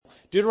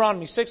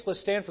Deuteronomy 6, let's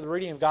stand for the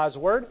reading of God's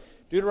Word.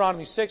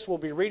 Deuteronomy 6, we'll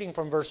be reading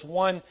from verse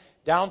 1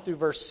 down through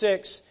verse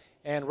 6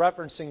 and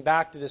referencing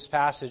back to this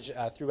passage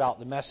throughout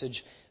the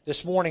message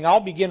this morning.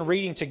 I'll begin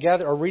reading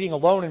together, or reading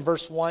alone in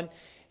verse 1,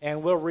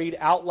 and we'll read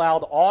out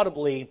loud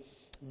audibly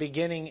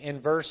beginning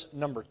in verse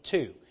number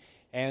 2.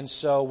 And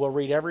so we'll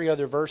read every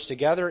other verse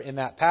together in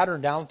that pattern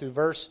down through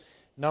verse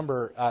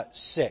number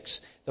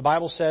 6. The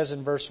Bible says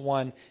in verse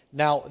 1,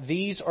 "Now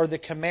these are the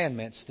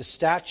commandments, the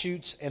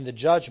statutes, and the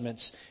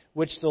judgments,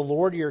 which the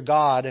Lord your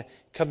God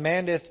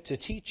commandeth to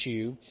teach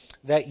you,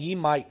 that ye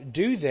might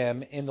do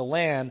them in the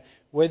land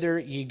whither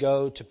ye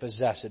go to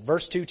possess it."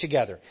 Verse 2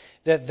 together.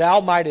 "That thou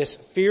mightest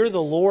fear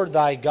the Lord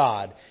thy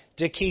God,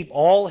 to keep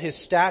all His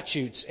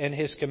statutes and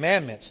His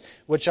commandments,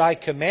 which I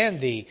command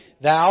thee,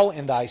 thou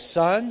and thy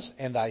sons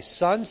and thy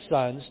sons'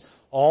 sons,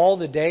 all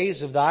the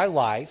days of thy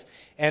life,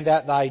 and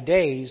that thy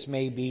days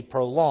may be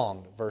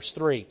prolonged." Verse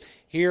 3,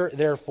 "Hear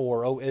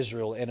therefore, O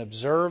Israel, and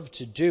observe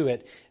to do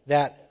it,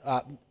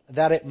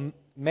 that it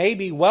may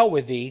be well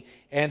with thee,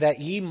 and that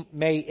ye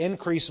may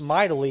increase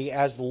mightily,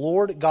 as the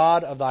Lord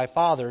God of thy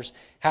fathers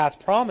hath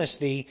promised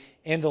thee,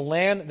 in the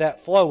land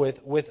that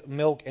floweth with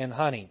milk and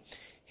honey.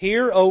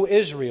 Hear, O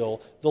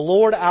Israel, the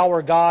Lord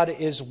our God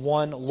is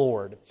one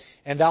Lord.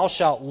 And thou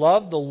shalt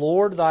love the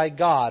Lord thy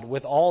God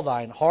with all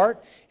thine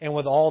heart, and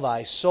with all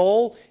thy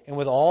soul, and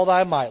with all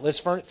thy might."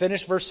 Let's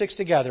finish verse 6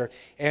 together.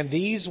 "And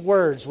these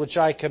words which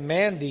I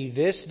command thee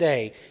this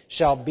day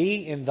shall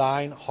be in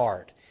thine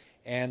heart."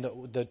 And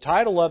the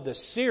title of the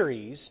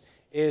series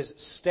is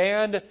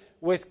Stand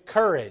with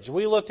Courage.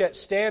 We looked at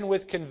Stand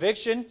with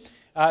Conviction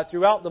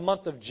throughout the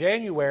month of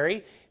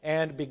January,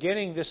 and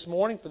beginning this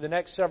morning for the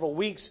next several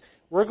weeks,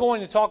 we're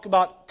going to talk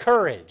about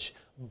courage,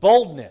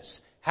 boldness,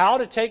 how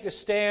to take a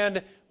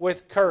stand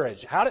with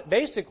courage. How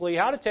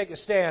to take a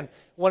stand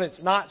when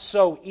it's not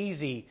so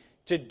easy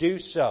to do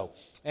so.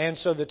 And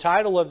so the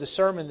title of the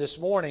sermon this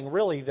morning,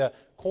 really the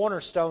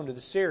cornerstone to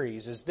the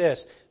series, is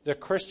this: The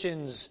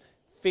Christian's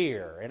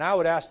Fear. And I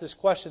would ask this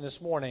question this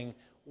morning: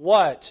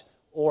 what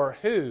or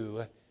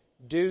who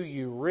do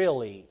you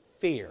really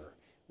fear?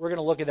 We're going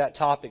to look at that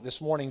topic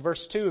this morning.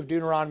 Verse 2 of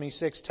Deuteronomy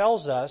 6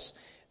 tells us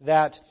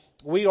that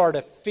we are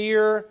to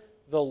fear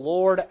the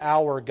Lord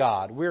our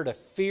God. We're to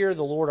fear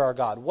the Lord our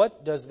God.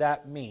 What does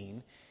that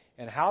mean?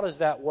 And how does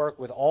that work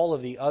with all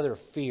of the other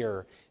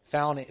fear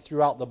found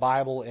throughout the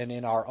Bible and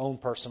in our own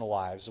personal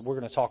lives? We're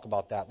going to talk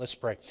about that. Let's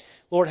pray.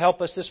 Lord,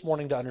 help us this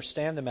morning to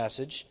understand the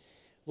message.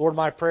 Lord,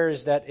 my prayer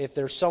is that if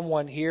there's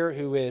someone here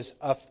who is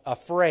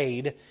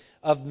afraid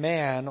of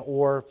man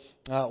or,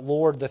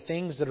 Lord, the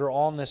things that are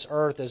on this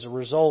earth as a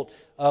result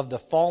of the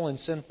fallen,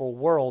 sinful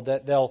world,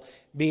 that they'll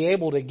be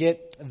able to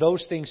get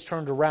those things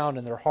turned around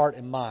in their heart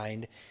and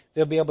mind.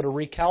 They'll be able to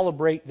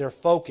recalibrate their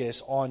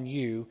focus on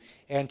you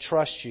and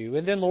trust you.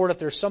 And then, Lord, if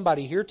there's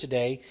somebody here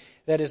today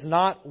that is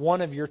not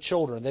one of your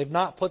children, they've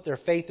not put their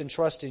faith and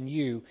trust in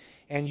you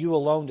and you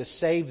alone to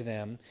save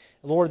them,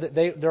 Lord, that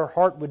their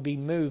heart would be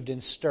moved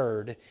and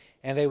stirred,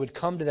 and they would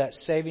come to that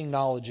saving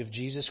knowledge of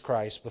Jesus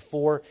Christ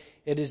before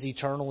it is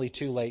eternally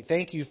too late.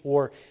 Thank you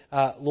for,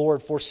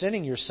 Lord, for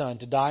sending your Son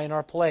to die in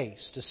our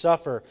place, to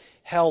suffer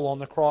hell on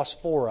the cross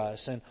for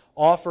us, and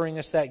offering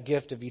us that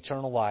gift of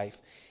eternal life.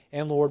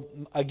 And Lord,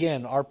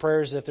 again, our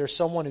prayer is that if there's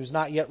someone who's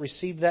not yet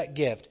received that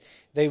gift,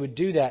 they would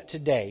do that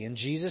today. In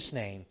Jesus'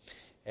 name,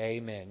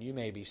 amen. You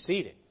may be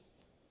seated.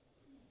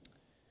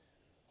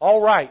 All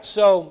right,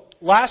 so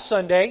last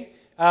Sunday,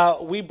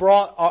 we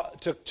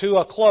brought to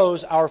a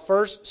close our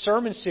first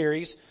sermon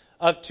series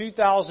of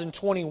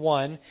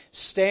 2021,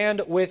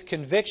 Stand with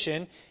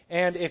Conviction.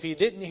 And if you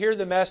didn't hear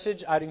the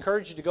message, I'd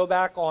encourage you to go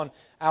back on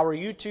our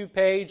YouTube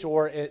page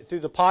or through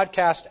the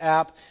podcast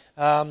app,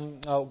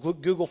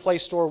 Google Play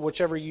Store,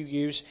 whichever you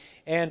use,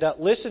 and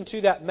listen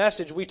to that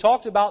message. We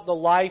talked about the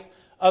life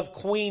of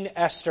Queen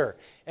Esther.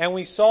 And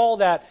we saw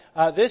that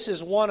this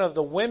is one of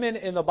the women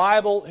in the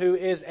Bible who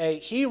is a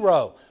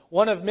hero,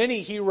 one of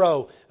many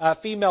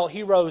female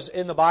heroes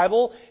in the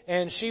Bible.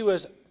 And she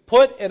was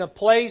put in a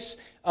place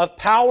of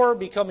power,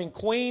 becoming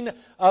queen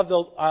of the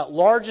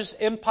largest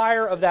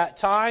empire of that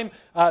time,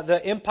 the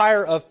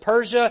empire of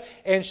Persia.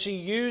 And she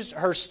used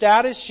her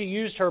status, she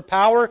used her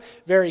power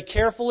very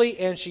carefully,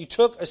 and she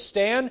took a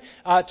stand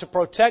to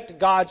protect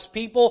God's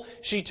people.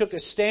 She took a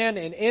stand,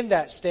 and in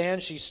that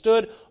stand she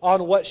stood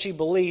on what she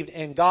believed,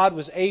 and God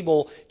was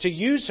able to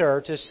use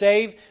her to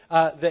save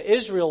the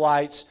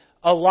Israelites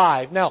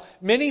alive. Now,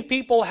 many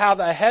people have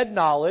a head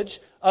knowledge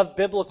of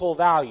biblical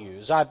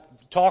values. I've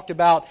talked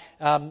about,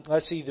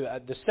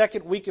 the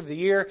second week of the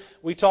year,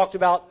 we talked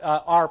about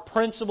our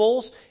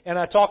principles, and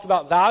I talked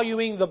about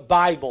valuing the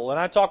Bible, and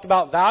I talked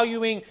about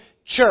valuing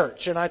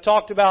church, and I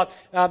talked about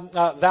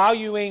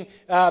valuing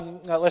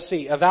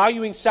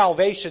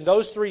salvation,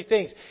 those three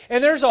things.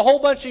 And there's a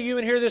whole bunch of you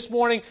in here this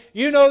morning.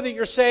 You know that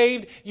you're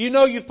saved. You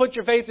know you've put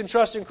your faith and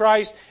trust in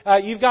Christ.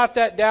 You've got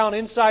that down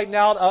inside and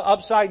out,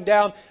 upside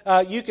down.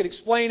 You could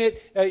explain it.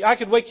 I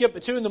could wake you up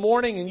at 2 in the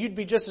morning and you'd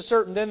be just as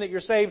certain then that you're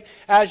saved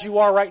as you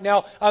are right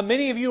now.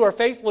 Many of you are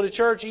faithful to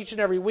church each and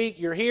every week.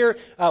 You're here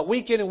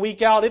week in and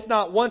week out, if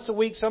not once a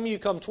week. Some of you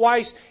come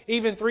twice,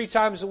 even 3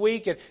 times a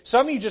week. And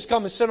some of you just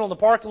come and sit on the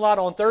parking lot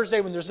on Thursday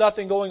when there's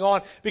nothing going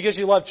on because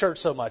you love church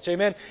so much.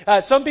 Amen.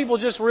 Some people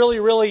just really,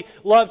 really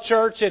love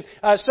church. And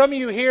some of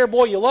you here,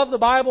 boy, you love the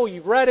Bible.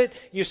 You've read it.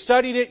 You've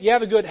studied it. You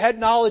have a good head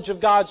knowledge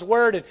of God's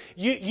Word. And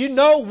you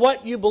know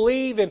what you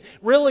believe. And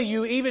really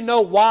you even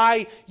know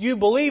why you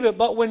believe it.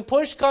 But when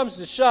push comes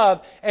to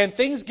shove and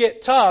things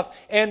get tough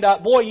and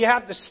boy, you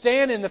have to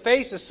stand in the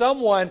face of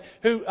someone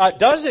who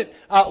doesn't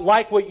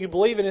like what you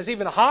believe and is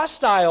even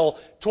hostile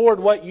toward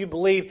what you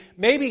believe,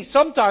 maybe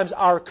sometimes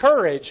our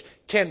courage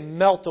can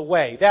melt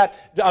away. That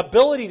the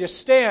ability to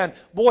stand,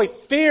 boy,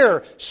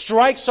 fear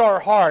strikes our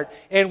heart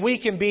and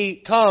we can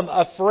become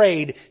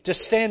afraid to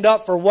stand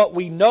up for what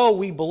we know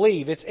we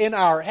believe. It's in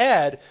our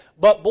head,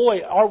 but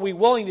boy, are we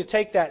willing to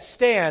take that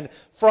stand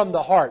from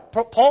the heart.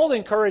 Paul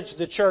encouraged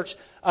the church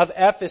of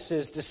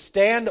Ephesus to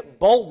stand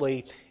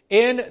boldly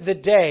in the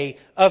day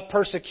of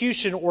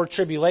persecution or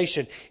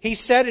tribulation. He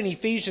said in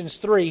Ephesians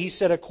 3, he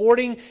said,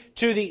 according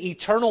to the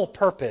eternal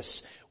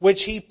purpose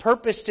which He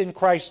purposed in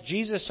Christ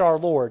Jesus our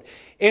Lord,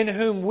 in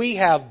whom we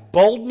have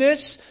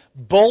boldness,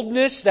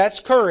 that's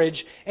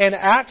courage, and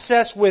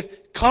access with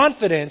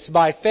confidence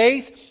by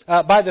faith,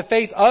 by the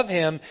faith of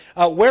Him.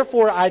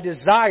 Wherefore I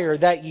desire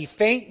that ye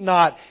faint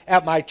not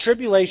at my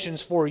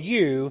tribulations for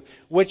you,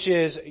 which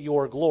is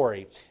your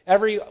glory.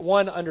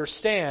 Everyone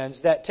understands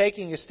that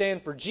taking a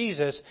stand for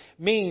Jesus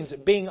means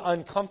being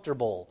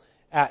uncomfortable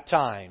at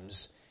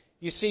times.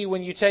 You see,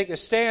 when you take a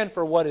stand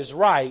for what is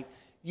right,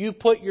 you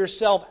put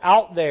yourself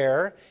out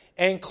there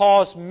and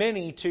cause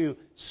many to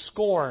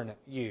scorn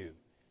you.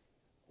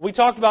 We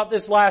talked about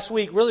this last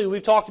week. Really,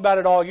 we've talked about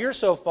it all year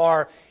so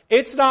far.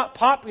 It's not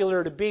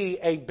popular to be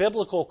a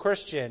biblical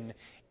Christian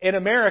in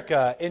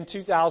America in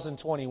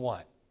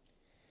 2021.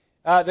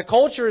 The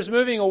culture is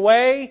moving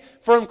away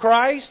from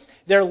Christ.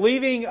 They're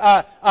leaving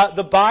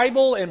the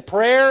Bible and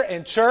prayer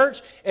and church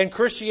and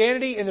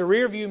Christianity in the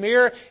rearview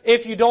mirror.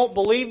 If you don't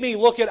believe me,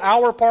 look at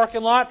our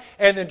parking lot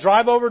and then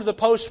drive over to the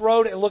post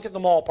road and look at the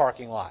mall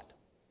parking lot.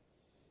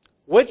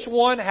 Which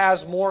one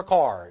has more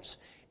cars?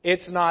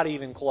 It's not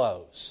even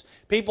close.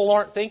 People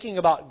aren't thinking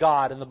about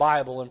God and the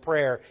Bible and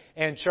prayer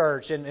and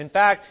church. And in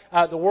fact,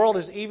 the world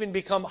has even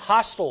become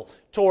hostile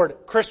toward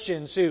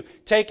Christians who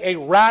take a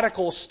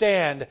radical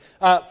stand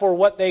for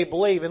what they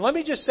believe. And let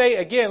me just say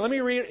again, let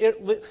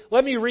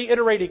me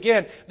reiterate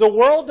again, the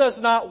world does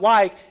not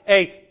like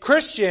a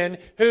Christian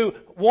who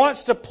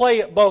wants to play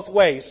it both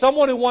ways.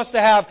 Someone who wants to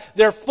have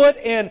their foot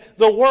in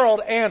the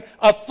world and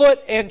a foot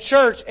in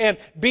church and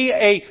be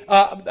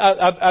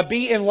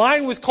in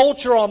line with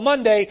culture on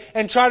Monday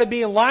and try to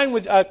be in line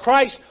with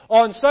Christ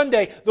on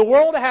Sunday. The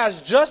world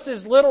has just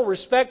as little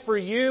respect for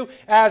you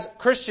as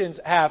Christians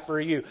have for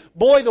you.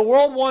 Boy, the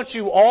world wants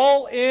you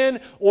all in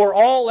or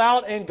all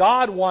out, and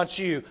God wants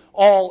you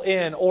all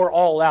in or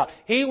all out.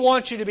 He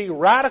wants you to be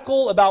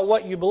radical about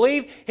what you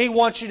believe. He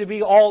wants you to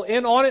be all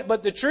in on it.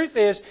 But the truth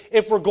is,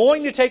 if we're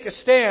going to take a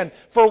stand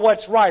for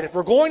what's right, if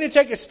we're going to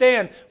take a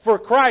stand for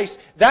Christ,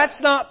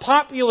 that's not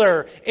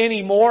popular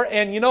anymore.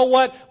 And you know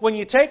what? When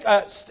you take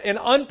an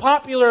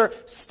unpopular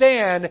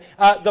stand,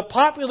 the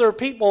popular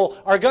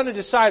people are going to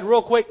decide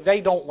real quick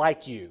they don't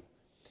like you.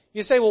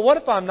 You say, well, what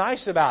if I'm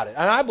nice about it?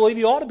 And I believe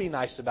you ought to be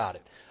nice about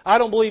it. I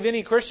don't believe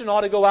any Christian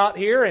ought to go out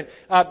here and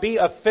be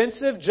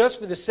offensive just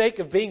for the sake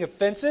of being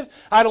offensive.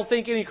 I don't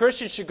think any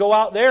Christian should go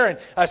out there and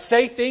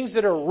say things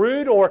that are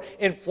rude or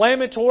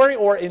inflammatory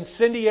or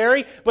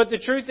incendiary. But the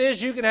truth is,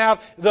 you can have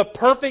the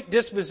perfect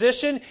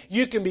disposition.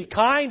 You can be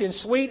kind and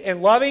sweet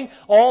and loving,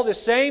 all the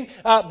same.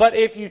 But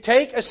if you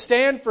take a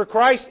stand for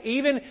Christ,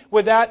 even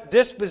with that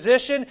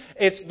disposition,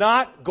 it's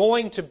not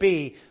going to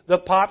be the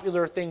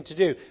popular thing to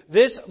do.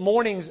 This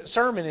morning's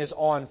sermon is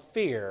on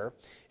fear.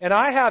 And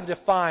I have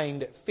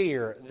defined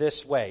fear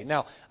this way.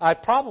 Now, I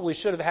probably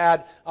should have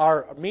had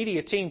our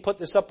media team put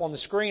this up on the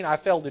screen. I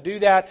failed to do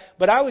that.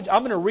 But I'm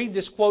going to read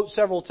this quote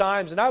several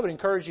times, and I would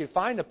encourage you to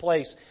find a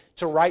place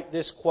to write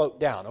this quote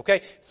down.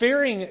 Okay?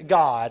 Fearing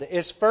God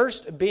is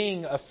first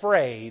being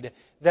afraid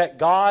that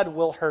God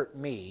will hurt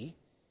me,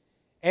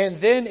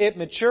 and then it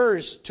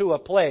matures to a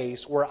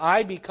place where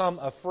I become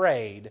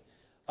afraid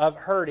of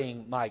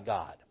hurting my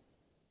God.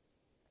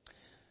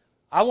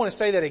 I want to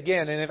say that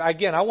again, and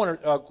I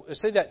want to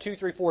say that 2,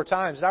 3, 4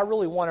 times. And I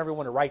really want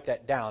everyone to write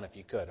that down if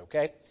you could,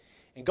 okay?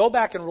 And go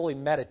back and really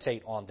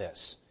meditate on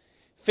this.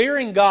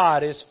 Fearing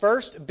God is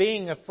first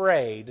being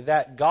afraid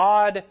that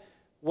God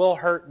will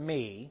hurt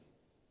me,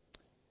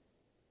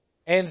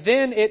 and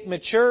then it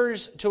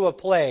matures to a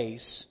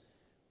place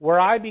where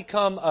I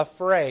become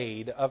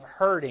afraid of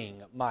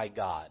hurting my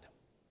God.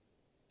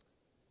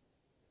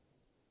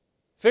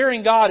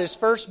 Fearing God is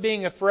first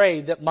being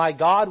afraid that my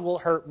God will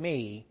hurt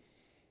me,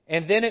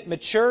 and then it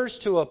matures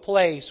to a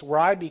place where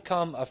I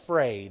become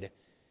afraid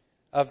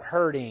of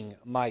hurting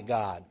my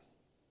God.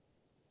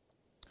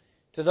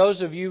 To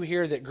those of you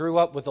here that grew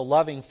up with a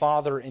loving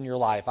father in your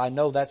life, I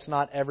know that's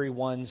not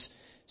everyone's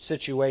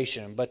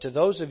situation, but to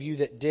those of you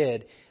that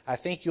did, I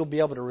think you'll be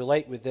able to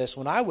relate with this.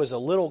 When I was a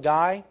little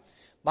guy,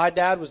 my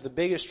dad was the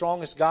biggest,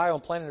 strongest guy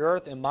on planet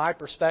Earth in my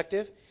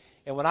perspective,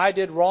 and when I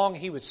did wrong,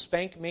 he would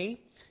spank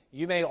me.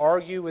 You may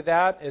argue with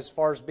that as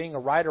far as being a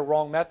right or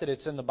wrong method.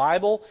 It's in the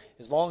Bible.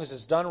 As long as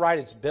it's done right,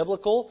 it's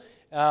biblical.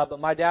 But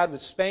my dad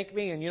would spank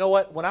me. And you know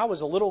what? When I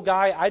was a little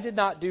guy, I did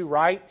not do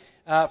right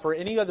for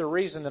any other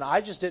reason than I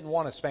just didn't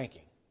want a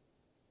spanking.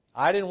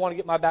 I didn't want to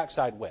get my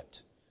backside whipped.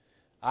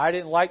 I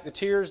didn't like the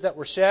tears that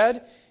were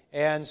shed.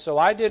 And so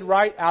I did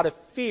right out of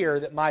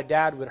fear that my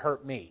dad would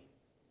hurt me.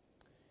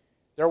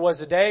 There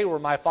was a day where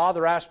my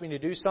father asked me to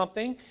do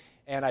something,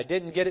 and I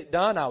didn't get it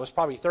done. I was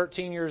probably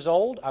 13 years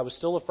old. I was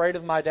still afraid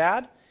of my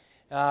dad.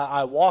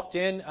 I walked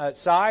in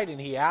outside, and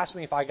he asked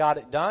me if I got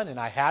it done, and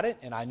I had it,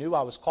 and I knew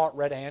I was caught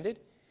red-handed.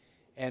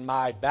 And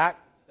my back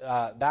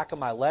of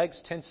my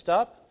legs tensed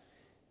up.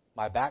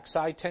 My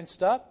backside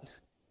tensed up.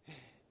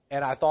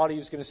 And I thought he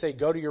was going to say,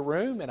 go to your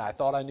room, and I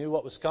thought I knew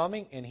what was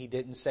coming, and he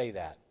didn't say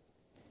that.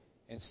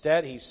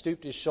 Instead, he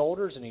stooped his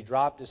shoulders, and he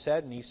dropped his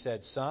head, and he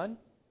said, son,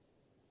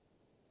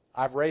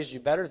 I've raised you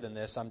better than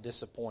this. I'm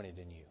disappointed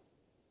in you.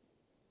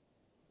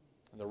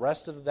 And the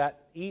rest of that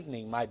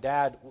evening, my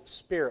dad's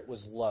spirit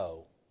was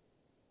low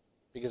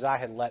because I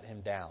had let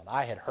him down.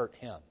 I had hurt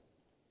him.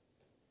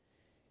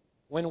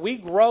 When we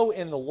grow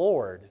in the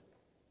Lord,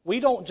 we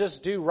don't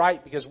just do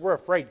right because we're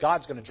afraid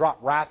God's going to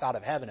drop wrath out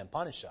of heaven and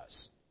punish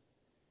us.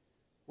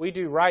 We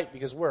do right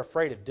because we're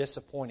afraid of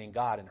disappointing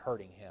God and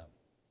hurting Him.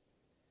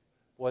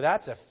 Well,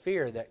 that's a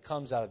fear that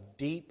comes out of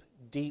deep,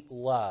 deep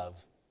love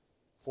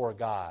for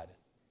God.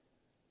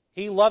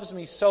 He loves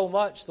me so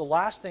much, the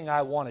last thing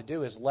I want to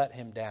do is let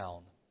Him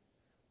down.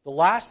 The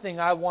last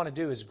thing I want to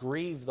do is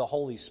grieve the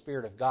Holy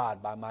Spirit of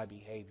God by my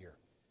behavior.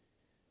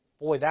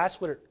 Boy, that's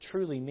what it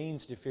truly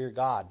means to fear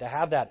God, to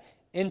have that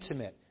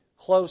intimate,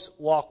 close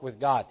walk with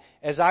God.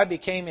 As I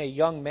became a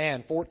young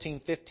man,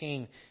 14,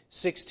 15,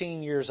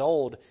 16 years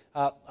old,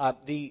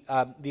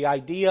 the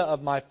idea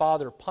of my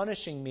father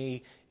punishing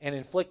me and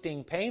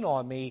inflicting pain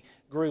on me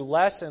grew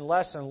less and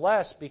less and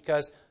less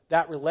because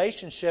that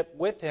relationship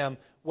with him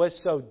was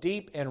so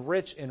deep and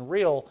rich and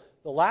real.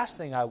 The last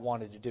thing I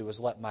wanted to do was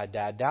let my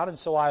dad down, and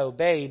so I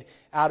obeyed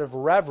out of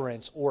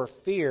reverence or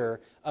fear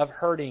of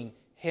hurting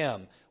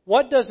him.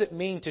 What does it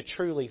mean to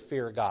truly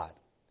fear God?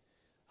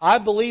 I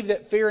believe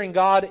that fearing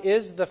God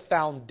is the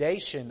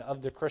foundation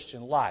of the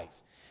Christian life.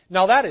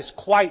 Now, that is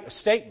quite a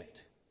statement.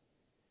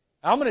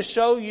 I'm going to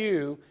show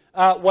you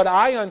what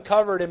I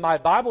uncovered in my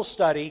Bible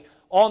study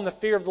on the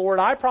fear of the Lord.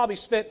 I probably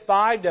spent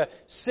 5 to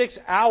 6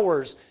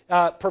 hours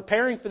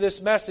preparing for this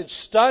message,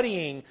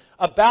 studying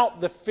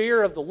about the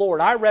fear of the Lord.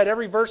 I read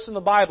every verse in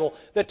the Bible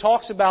that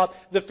talks about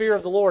the fear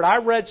of the Lord. I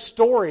read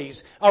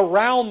stories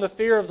around the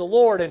fear of the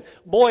Lord. And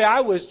boy,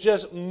 I was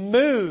just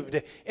moved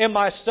in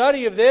my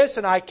study of this.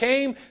 And I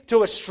came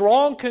to a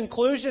strong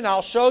conclusion.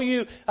 I'll show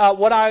you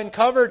what I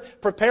uncovered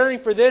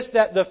preparing for this,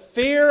 that the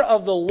fear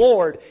of the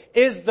Lord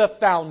is the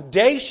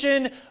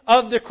foundation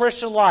of the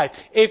Christian life.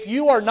 If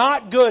you are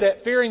not good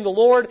at fearing the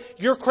Lord,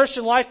 your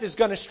Christian life is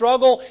going to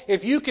struggle.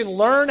 If you can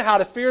learn how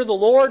to fear the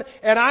Lord,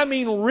 and I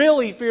mean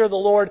really fear the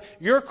Lord,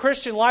 your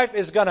Christian life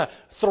is going to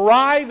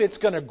thrive, it's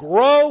going to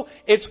grow,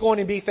 it's going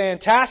to be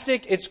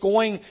fantastic, it's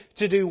going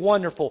to do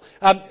wonderful.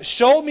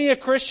 Show me a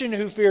Christian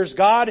who fears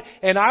God,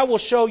 and I will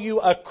show you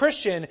a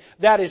Christian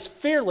that is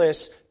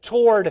fearless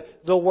toward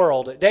the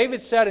world.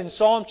 David said in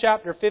Psalm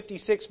chapter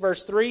 56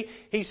 verse 3,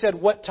 he said,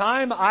 "What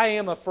time I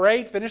am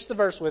afraid," finish the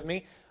verse with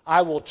me,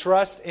 "I will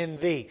trust in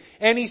Thee."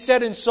 And he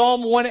said in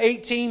Psalm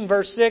 118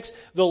 verse 6,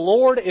 "The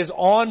Lord is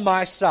on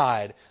my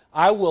side.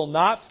 I will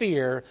not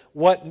fear.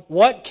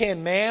 What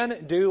can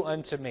man do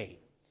unto me?"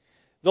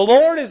 The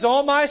Lord is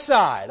on my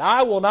side.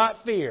 I will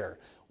not fear.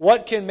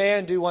 What can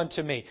man do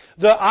unto me?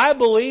 I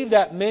believe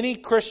that many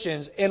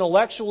Christians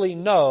intellectually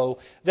know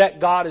that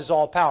God is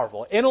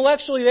all-powerful.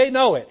 Intellectually, they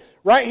know it.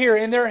 Right here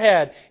in their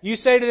head, you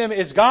say to them,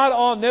 "Is God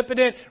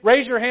omnipotent?"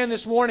 Raise your hand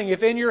this morning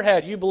if in your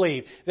head you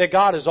believe that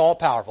God is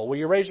all-powerful. Will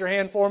you raise your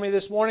hand for me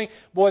this morning?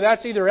 Boy,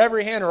 that's either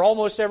every hand or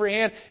almost every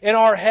hand. In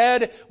our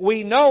head,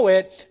 we know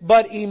it,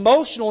 but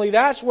emotionally,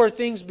 that's where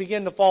things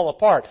begin to fall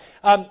apart.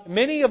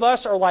 Many of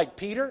us are like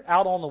Peter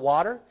out on the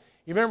water.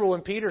 You remember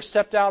when Peter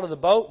stepped out of the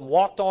boat and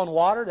walked on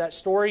water? That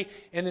story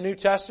in the New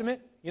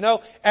Testament? You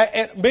know,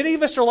 and many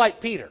of us are like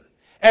Peter.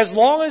 As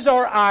long as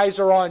our eyes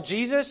are on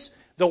Jesus,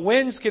 the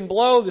winds can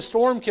blow, the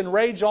storm can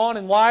rage on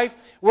in life.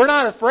 We're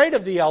not afraid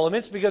of the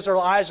elements because our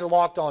eyes are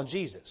locked on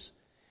Jesus.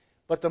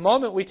 But the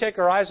moment we take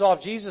our eyes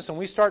off Jesus and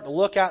we start to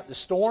look at the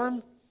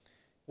storm,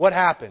 what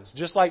happens?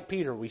 Just like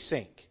Peter, we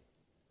sink.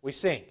 We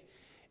sink.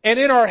 And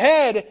in our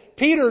head,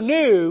 Peter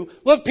knew,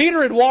 look,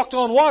 Peter had walked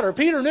on water.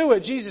 Peter knew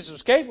what Jesus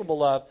was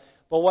capable of.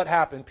 But what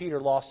happened? Peter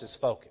lost his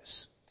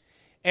focus.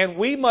 And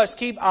we must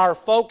keep our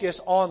focus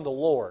on the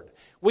Lord.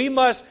 We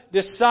must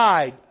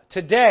decide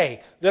today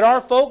that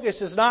our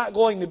focus is not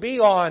going to be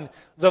on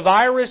the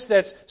virus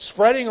that's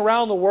spreading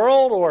around the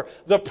world or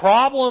the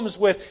problems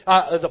with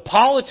the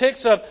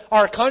politics of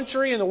our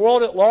country and the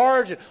world at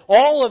large and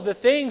all of the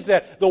things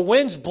that the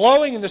wind's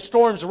blowing and the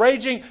storm's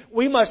raging.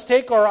 We must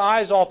take our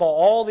eyes off of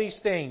all these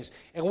things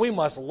and we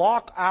must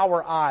lock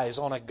our eyes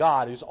on a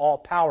God who's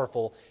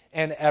all-powerful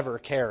and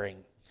ever-caring.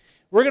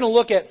 We're going to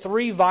look at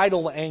three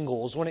vital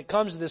angles when it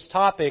comes to this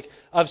topic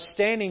of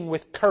standing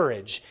with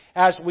courage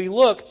as we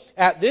look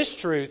at this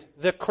truth,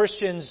 the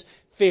Christian's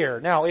fear.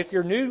 Now, if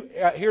you're new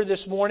here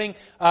this morning,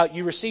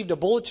 you received a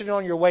bulletin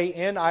on your way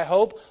in, I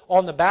hope.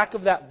 On the back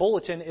of that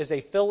bulletin is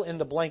a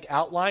fill-in-the-blank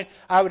outline.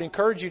 I would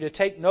encourage you to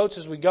take notes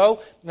as we go.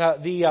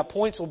 The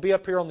points will be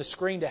up here on the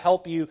screen to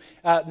help you.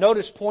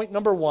 Notice point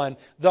number 1,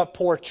 the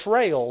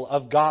portrayal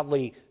of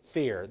godly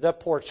fear. The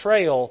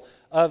portrayal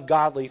of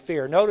godly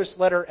fear. Notice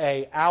letter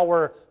A,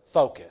 our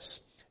focus.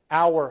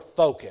 Our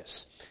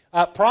focus.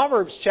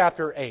 Proverbs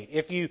chapter 8.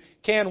 If you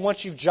can,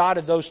 once you've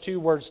jotted those two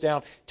words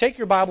down, take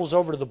your Bibles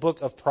over to the book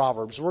of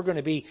Proverbs. We're going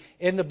to be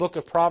in the book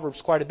of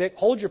Proverbs quite a bit.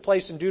 Hold your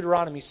place in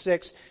Deuteronomy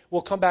 6.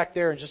 We'll come back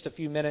there in just a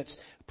few minutes.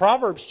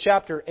 Proverbs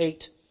chapter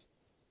 8.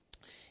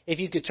 If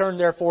you could turn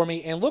there for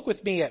me and look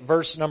with me at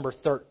verse number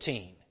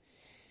 13.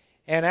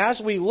 And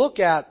as we look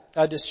at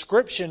a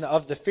description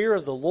of the fear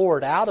of the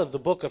Lord out of the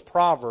book of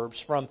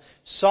Proverbs from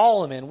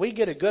Solomon, we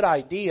get a good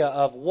idea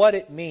of what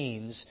it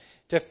means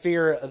to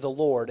fear the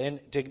Lord. And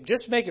to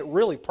just make it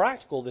really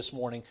practical this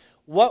morning,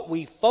 what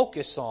we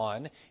focus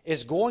on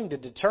is going to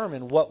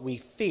determine what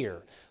we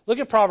fear. Look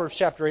at Proverbs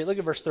chapter 8, look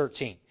at verse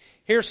 13.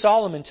 Here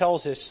Solomon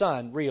tells his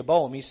son,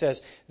 Rehoboam, he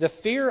says, "The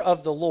fear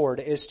of the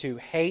Lord is to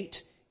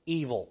hate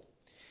evil."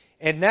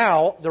 And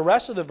now, the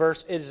rest of the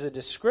verse is a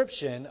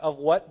description of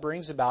what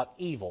brings about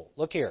evil.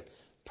 Look here.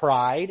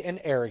 Pride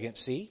and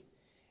arrogancy,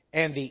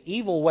 and the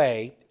evil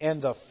way, and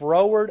the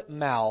froward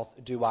mouth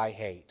do I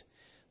hate.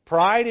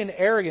 Pride and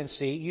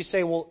arrogancy, you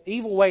say, well,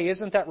 evil way,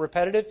 isn't that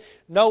repetitive?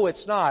 No,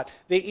 it's not.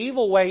 The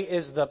evil way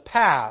is the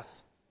path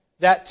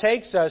that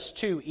takes us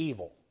to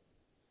evil.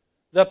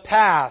 The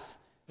path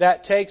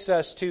that takes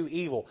us to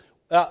evil.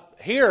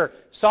 Here,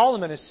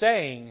 Solomon is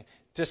saying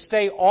to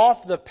stay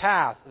off the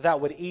path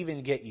that would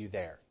even get you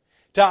there.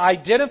 To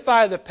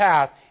identify the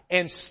path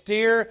and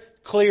steer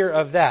clear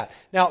of that.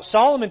 Now,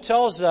 Solomon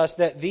tells us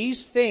that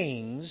these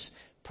things,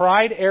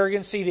 pride,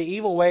 arrogancy, the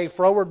evil way,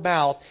 froward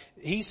mouth,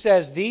 he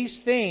says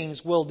these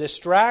things will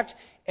distract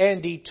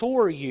and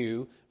detour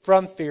you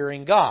from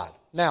fearing God.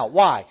 Now,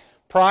 why?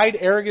 Pride,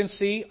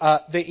 arrogancy,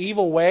 the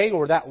evil way,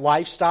 or that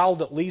lifestyle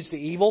that leads to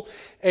evil,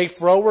 a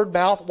froward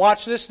mouth. Watch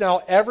this now.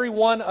 Every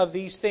one of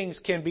these things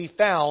can be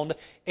found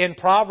in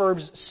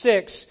Proverbs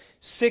 6,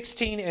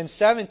 16 and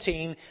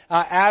 17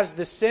 as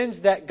the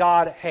sins that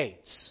God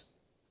hates.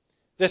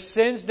 The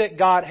sins that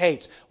God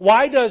hates.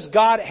 Why does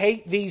God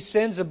hate these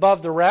sins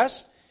above the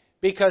rest?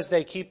 Because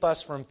they keep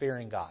us from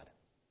fearing God.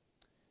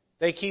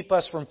 They keep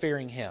us from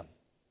fearing Him.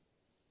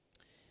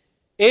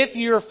 If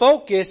your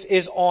focus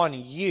is on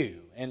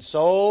you, and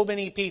so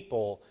many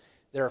people,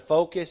 their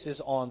focus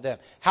is on them.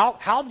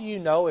 How do you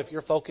know if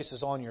your focus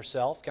is on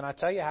yourself? Can I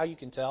tell you how you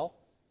can tell?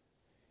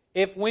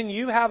 If when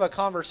you have a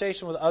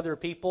conversation with other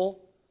people,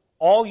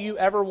 all you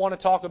ever want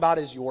to talk about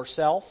is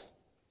yourself,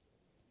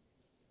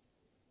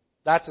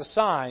 that's a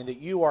sign that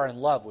you are in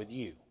love with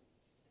you.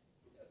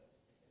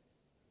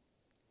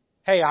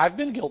 Hey, I've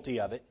been guilty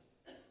of it.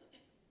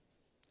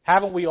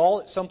 Haven't we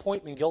all at some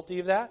point been guilty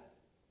of that?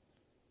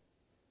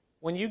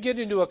 When you get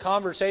into a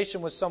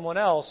conversation with someone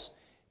else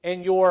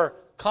and your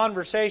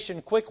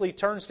conversation quickly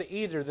turns to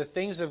either the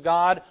things of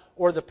God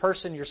or the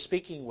person you're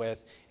speaking with,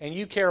 and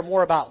you care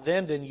more about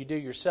them than you do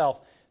yourself,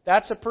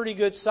 that's a pretty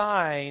good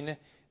sign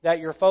that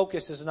your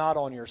focus is not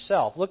on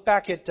yourself. Look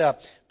back at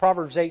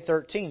Proverbs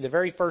 8:13. The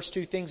very first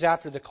two things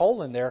after the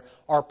colon there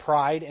are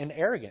pride and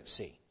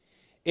arrogancy.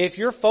 If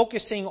you're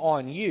focusing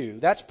on you,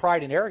 that's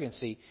pride and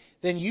arrogancy,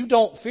 then you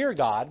don't fear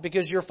God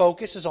because your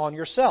focus is on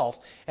yourself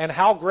and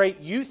how great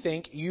you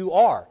think you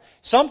are.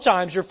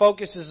 Sometimes your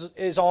focus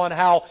is on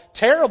how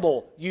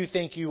terrible you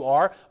think you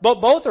are, but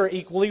both are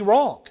equally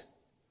wrong.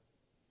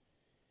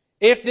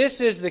 If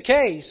this is the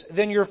case,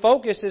 then your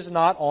focus is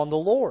not on the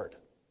Lord.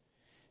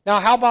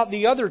 Now, how about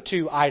the other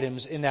two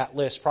items in that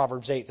list,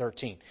 Proverbs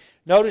 8:13?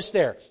 Notice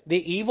there,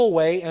 the evil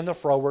way and the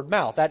froward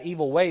mouth. That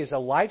evil way is a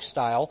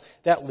lifestyle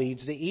that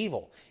leads to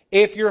evil.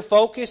 If your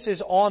focus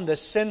is on the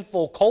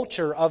sinful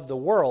culture of the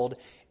world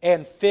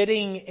and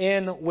fitting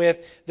in with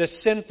the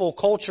sinful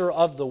culture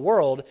of the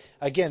world,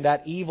 again,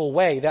 that evil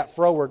way, that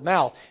froward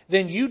mouth,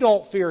 then you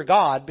don't fear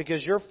God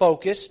because your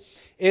focus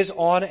is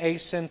on a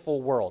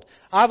sinful world.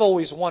 I've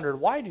always wondered,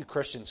 why do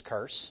Christians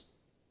curse?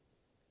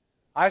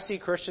 I see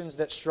Christians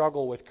that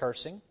struggle with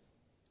cursing.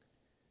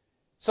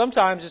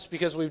 Sometimes it's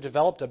because we've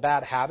developed a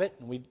bad habit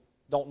and we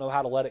don't know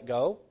how to let it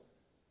go.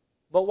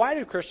 But why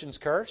do Christians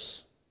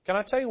curse? Can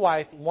I tell you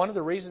why? One of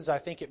the reasons I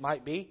think it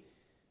might be,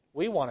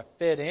 we want to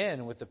fit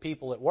in with the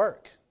people at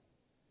work.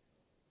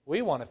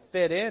 We want to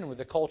fit in with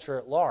the culture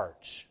at large.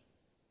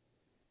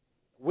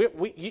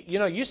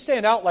 You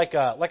stand out like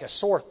a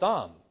sore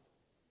thumb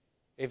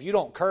if you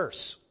don't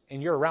curse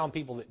and you're around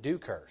people that do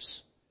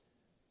curse.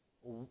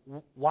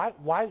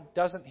 Why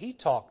doesn't he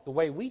talk the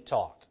way we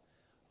talk?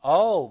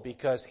 Oh,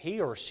 because he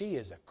or she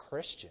is a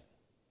Christian.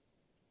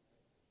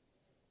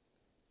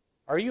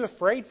 Are you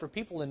afraid for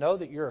people to know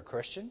that you're a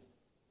Christian?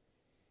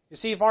 You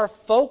see, if our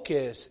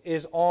focus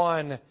is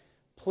on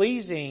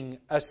pleasing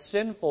a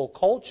sinful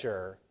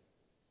culture,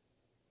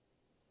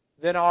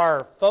 then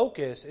our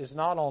focus is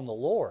not on the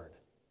Lord.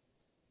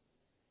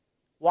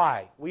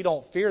 Why? We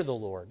don't fear the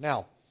Lord.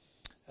 Now,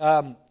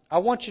 I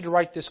want you to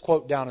write this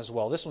quote down as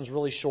well. This one's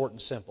really short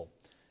and simple.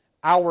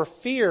 Our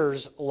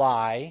fears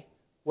lie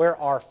where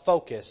our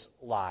focus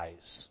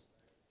lies.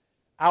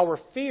 Our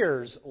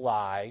fears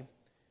lie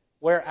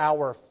where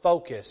our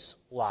focus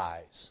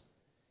lies.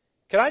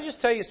 Can I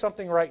just tell you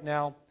something right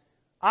now?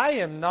 I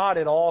am not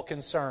at all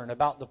concerned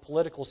about the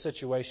political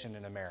situation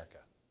in America.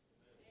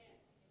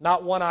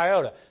 Not one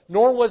iota.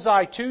 Nor was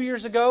I 2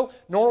 years ago,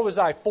 nor was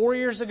I 4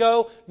 years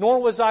ago,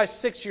 nor was I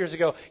 6 years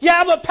ago.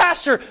 Yeah, but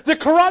Pastor, the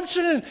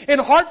corruption in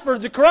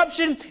Hartford, the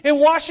corruption in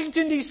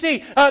Washington,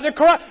 D.C.,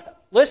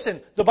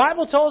 Listen, the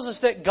Bible tells us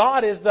that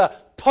God is the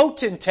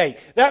potentate.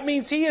 That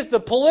means He is the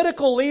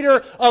political leader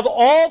of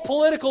all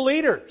political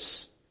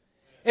leaders.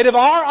 And if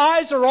our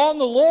eyes are on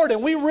the Lord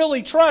and we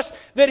really trust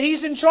that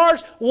He's in charge,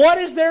 what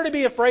is there to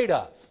be afraid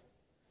of?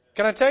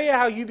 Can I tell you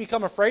how you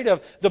become afraid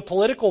of the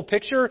political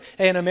picture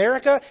in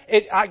America?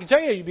 I can tell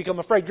you how you become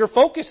afraid. Your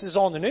focus is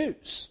on the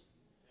news.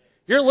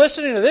 You're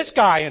listening to this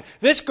guy and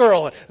this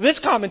girl and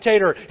this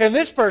commentator and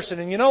this person.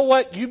 And you know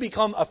what? You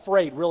become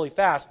afraid really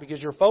fast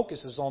because your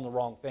focus is on the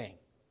wrong thing.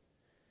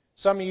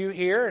 Some of you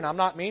here, and I'm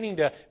not meaning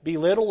to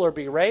belittle or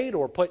berate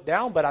or put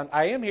down, but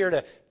I am here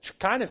to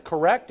kind of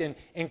correct and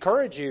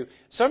encourage you.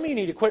 Some of you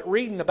need to quit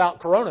reading about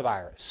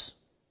coronavirus.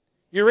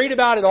 You read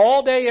about it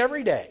all day,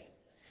 every day.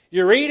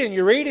 You read and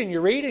you read and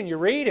you read and you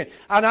read.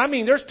 And I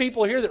mean, there's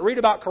people here that read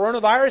about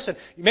coronavirus and,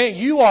 man,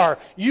 you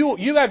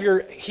have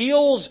your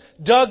heels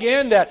dug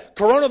in that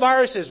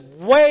coronavirus is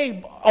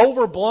way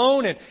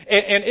overblown and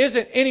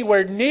isn't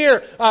anywhere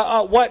near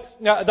what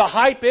the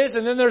hype is.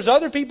 And then there's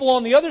other people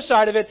on the other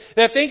side of it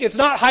that think it's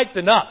not hyped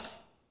enough.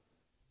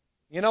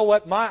 You know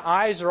what? My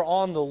eyes are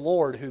on the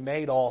Lord who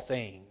made all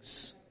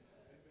things.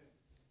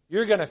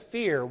 You're going to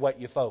fear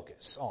what you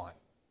focus on.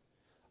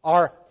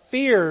 Our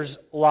fears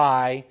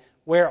lie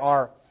where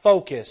our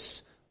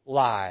focus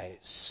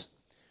lies.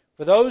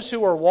 For those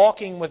who are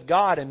walking with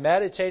God and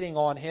meditating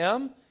on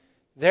Him,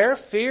 their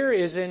fear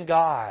is in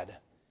God.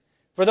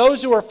 For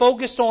those who are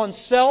focused on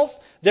self,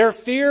 their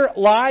fear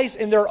lies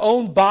in their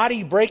own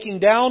body breaking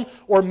down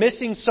or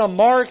missing some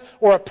mark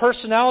or a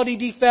personality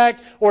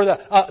defect or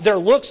their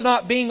looks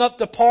not being up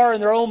to par in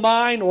their own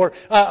mind or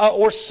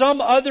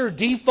some other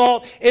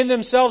default in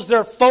themselves.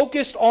 They're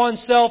focused on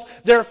self.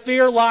 Their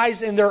fear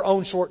lies in their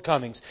own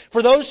shortcomings.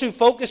 For those who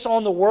focus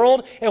on the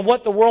world and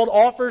what the world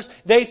offers,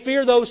 they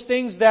fear those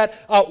things that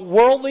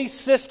worldly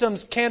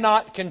systems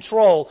cannot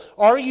control.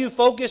 Are you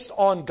focused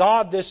on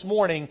God this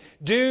morning?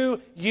 Do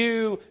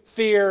you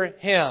fear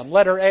Him?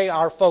 Letter A,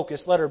 our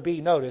focus. Letter B,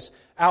 notice,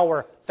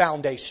 our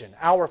foundation.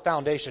 Our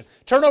foundation.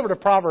 Turn over to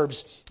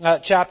Proverbs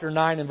chapter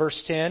 9 and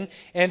verse 10.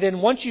 And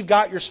then once you've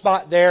got your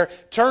spot there,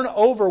 turn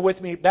over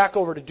with me back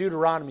over to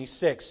Deuteronomy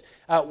 6,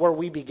 where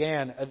we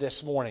began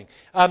this morning.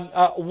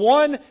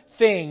 One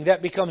thing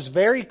that becomes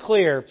very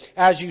clear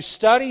as you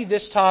study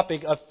this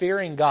topic of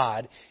fearing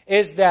God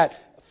is that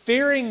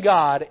fearing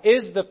God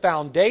is the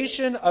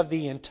foundation of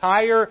the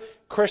entire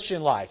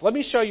Christian life. Let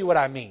me show you what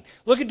I mean.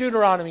 Look at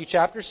Deuteronomy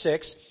chapter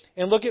 6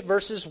 and look at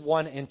verses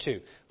 1 and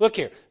 2. Look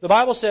here. The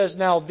Bible says,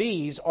 "Now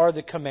these are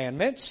the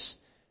commandments,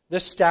 the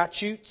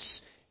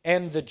statutes,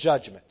 and the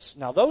judgments."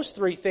 Now those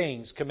three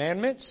things,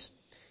 commandments,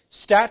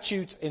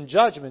 statutes, and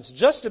judgments,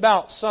 just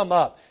about sum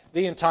up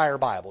the entire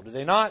Bible. Do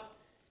they not?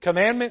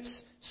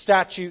 Commandments,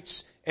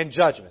 statutes, and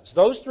judgments.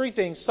 Those three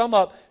things sum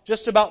up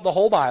just about the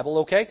whole Bible,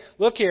 okay?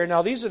 Look here.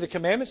 Now, these are the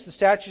commandments, the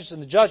statutes, and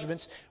the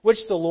judgments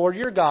which the Lord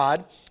your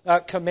God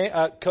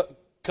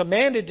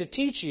commanded to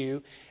teach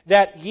you,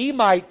 that ye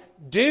might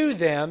do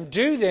them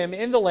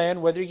in the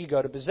land whither ye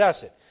go to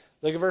possess it.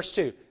 Look at verse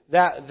 2.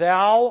 That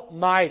thou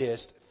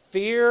mightest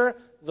fear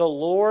the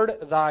Lord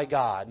thy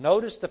God.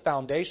 Notice the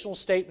foundational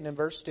statement in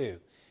verse 2.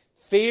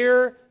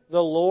 Fear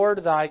the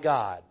Lord thy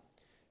God,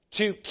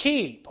 to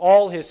keep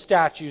all His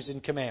statutes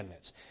and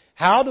commandments.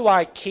 How do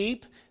I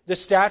keep the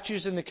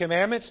statutes and the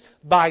commandments?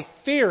 By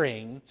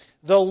fearing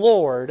the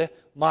Lord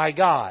my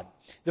God.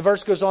 The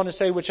verse goes on to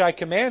say, "Which I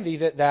command thee,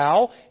 that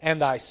thou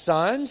and thy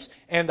sons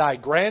and thy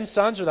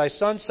grandsons," or thy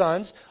sons'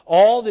 sons,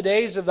 "all the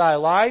days of thy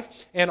life,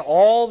 and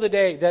all the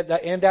day that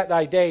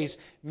thy days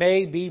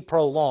may be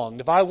prolonged."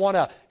 If I want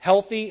a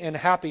healthy and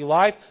happy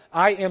life,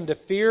 I am to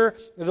fear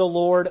the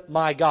Lord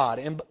my God.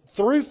 And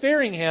through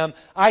fearing Him,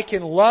 I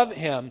can love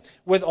Him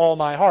with all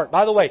my heart.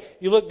 By the way,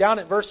 you look down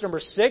at verse number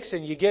 6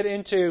 and you get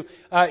into,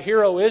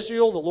 Hear, O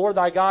Israel, the Lord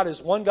thy God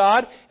is one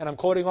God. And I'm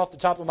quoting off the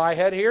top of my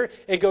head here.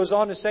 It goes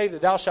on to say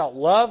that thou shalt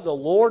love the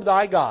Lord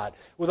thy God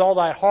with all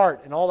thy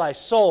heart and all thy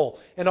soul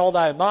and all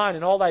thy mind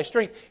and all thy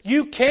strength.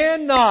 You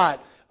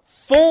cannot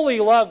fully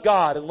love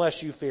God unless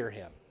you fear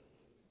Him.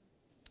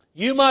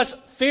 You must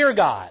fear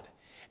God.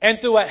 And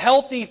through a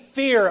healthy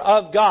fear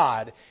of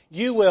God,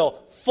 you will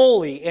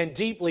fully and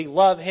deeply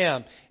love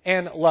Him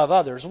and love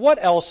others.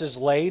 What else is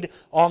laid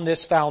on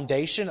this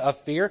foundation of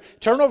fear?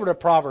 Turn over to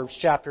Proverbs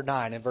chapter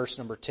 9 and verse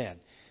number 10.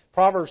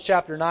 Proverbs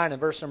chapter 9 and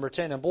verse number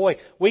 10. And boy,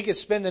 we could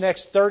spend the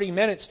next 30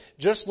 minutes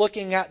just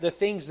looking at the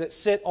things that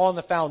sit on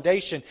the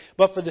foundation.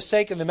 But for the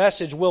sake of the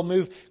message, we'll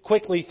move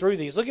quickly through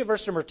these. Look at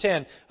verse number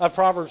 10 of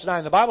Proverbs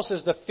 9. The Bible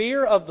says, the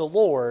fear of the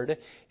Lord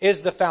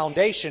is the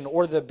foundation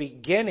or the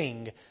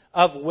beginning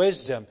of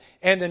wisdom,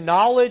 and the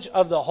knowledge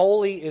of the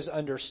holy is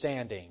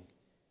understanding.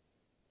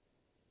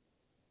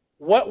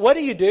 What do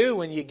you do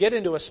when you get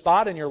into a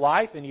spot in your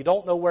life and you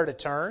don't know where to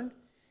turn?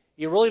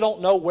 You really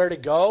don't know where to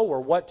go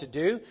or what to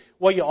do?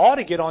 Well, you ought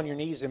to get on your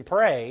knees and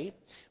pray.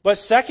 But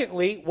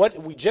secondly,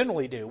 what we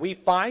generally do,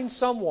 we find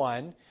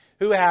someone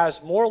who has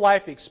more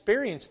life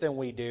experience than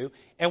we do,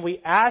 and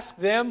we ask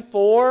them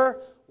for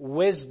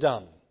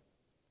wisdom.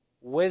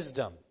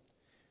 Wisdom.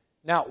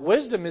 Now,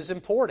 wisdom is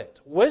important.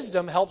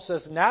 Wisdom helps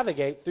us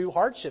navigate through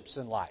hardships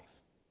in life.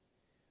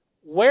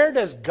 Where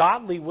does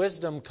godly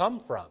wisdom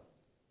come from?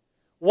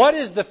 What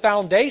is the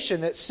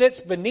foundation that sits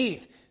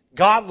beneath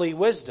godly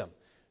wisdom?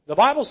 The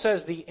Bible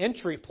says the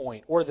entry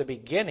point or the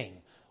beginning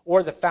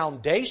or the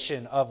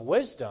foundation of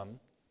wisdom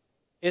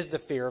is the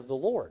fear of the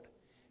Lord.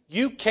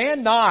 You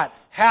cannot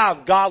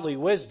have godly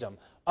wisdom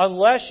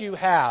unless you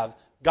have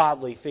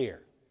godly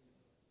fear.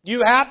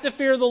 You have to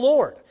fear the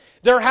Lord.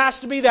 There has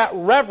to be that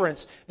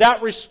reverence,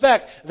 that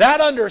respect,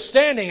 that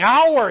understanding.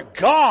 Our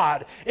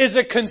God is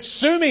a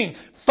consuming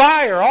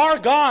fire.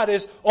 Our God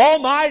is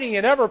almighty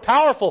and ever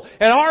powerful.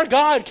 And our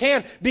God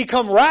can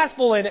become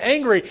wrathful and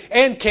angry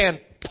and can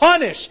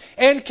punish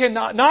and can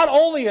not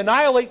only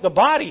annihilate the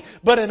body,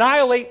 but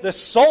annihilate the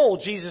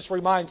soul, Jesus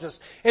reminds us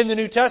in the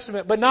New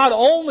Testament. But not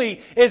only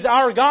is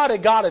our God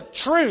a God of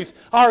truth,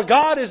 our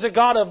God is a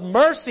God of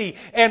mercy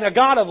and a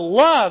God of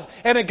love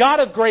and a God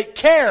of great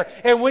care.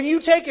 And when you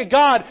take a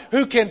God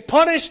who can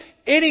punish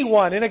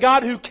anyone and a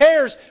God who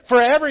cares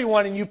for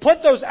everyone, and you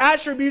put those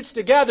attributes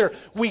together,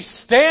 we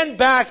stand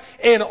back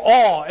in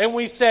awe and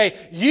we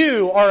say,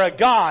 you are a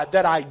God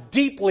that I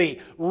deeply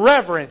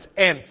reverence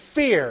and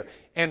fear.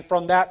 And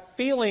from that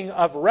feeling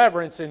of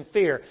reverence and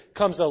fear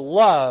comes a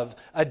love,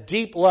 a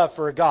deep love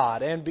for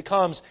God, and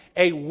becomes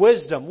a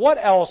wisdom. What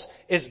else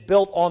is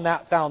built on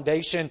that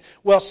foundation?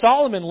 Well,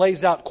 Solomon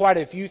lays out quite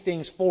a few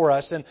things for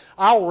us, and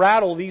I'll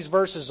rattle these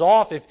verses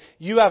off. If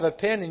you have a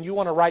pen and you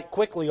want to write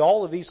quickly,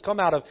 all of these come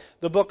out of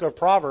the book of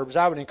Proverbs.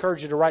 I would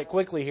encourage you to write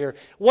quickly here.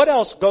 What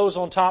else goes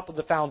on top of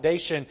the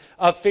foundation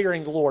of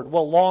fearing the Lord?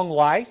 Well, long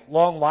life,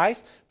 long life.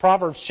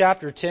 Proverbs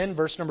chapter 10,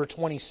 verse number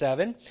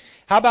 27.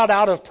 How about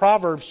out of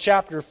Proverbs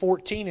chapter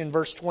 14 and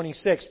verse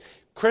 26?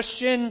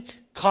 Christian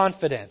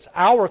confidence.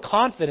 Our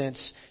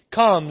confidence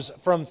comes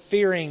from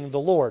fearing the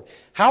Lord.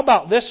 How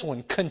about this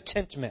one?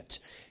 Contentment.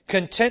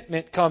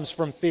 Contentment comes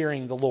from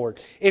fearing the Lord.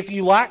 If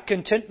you lack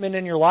contentment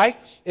in your life,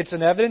 it's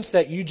an evidence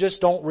that you just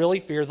don't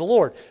really fear the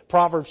Lord.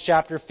 Proverbs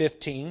chapter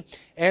 15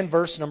 and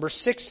verse number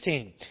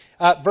 16.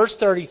 Verse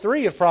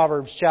 33 of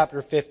Proverbs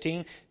chapter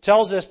 15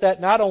 tells us that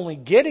not only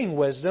getting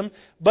wisdom,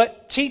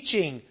 but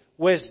teaching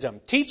wisdom.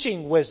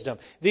 Teaching wisdom.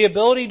 The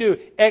ability to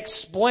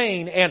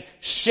explain and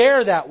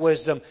share that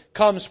wisdom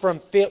comes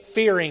from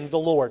fearing the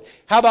Lord.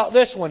 How about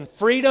this one?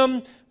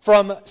 Freedom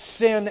from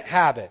sin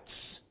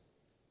habits.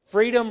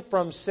 Freedom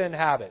from sin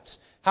habits.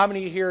 How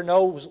many here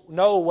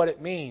know what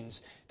it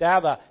means to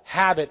have a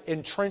habit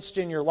entrenched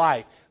in your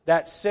life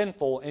that's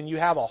sinful and you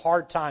have a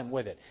hard time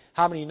with it?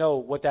 How many know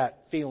what that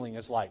feeling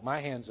is like?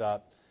 My hand's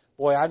up.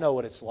 Boy, I know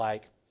what it's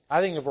like. I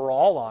think if we're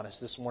all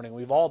honest this morning,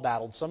 we've all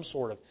battled some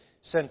sort of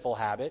sinful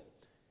habit.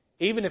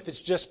 Even if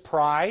it's just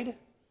pride,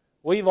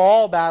 we've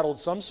all battled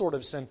some sort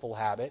of sinful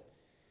habit.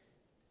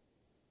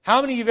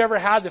 How many of you have ever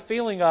had the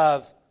feeling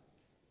of,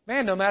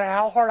 man, no matter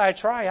how hard I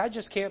try, I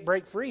just can't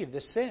break free of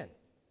this sin?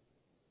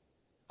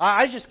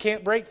 I just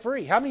can't break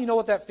free. How many know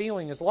what that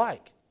feeling is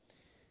like?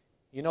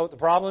 You know what the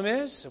problem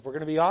is? If we're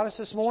going to be honest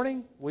this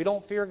morning, we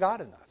don't fear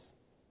God enough.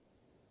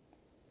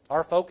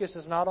 Our focus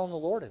is not on the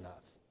Lord enough.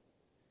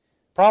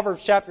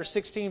 Proverbs chapter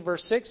 16,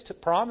 verse 6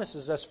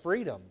 promises us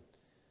freedom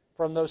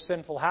from those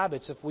sinful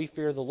habits if we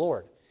fear the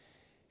Lord.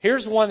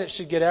 Here's one that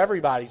should get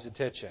everybody's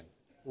attention.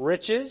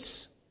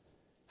 Riches.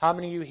 How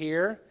many of you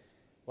here?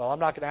 Well, I'm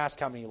not going to ask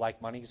how many of you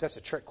like money because that's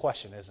a trick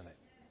question, isn't it?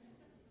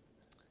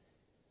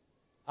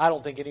 I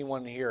don't think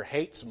anyone here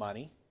hates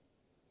money,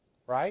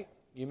 right?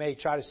 You may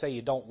try to say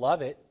you don't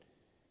love it,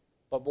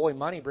 but boy,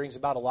 money brings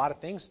about a lot of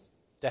things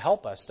to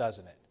help us,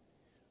 doesn't it?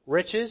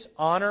 Riches,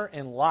 honor,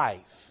 and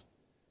life.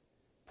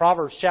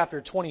 Proverbs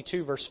chapter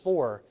 22, verse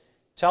 4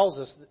 tells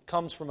us that it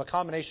comes from a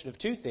combination of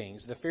two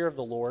things, the fear of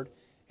the Lord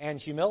and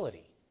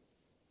humility.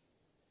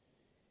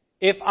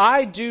 If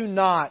I do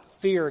not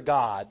fear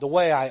God the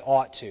way I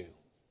ought to,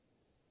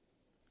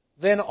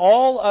 then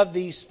all of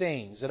these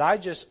things that I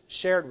just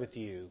shared with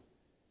you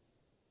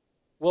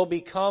will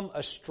become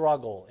a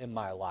struggle in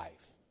my life.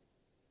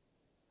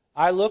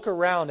 I look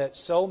around at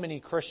so many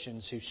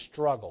Christians who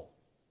struggle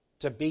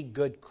to be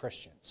good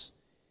Christians.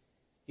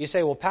 You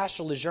say, well,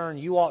 Pastor Lejeune,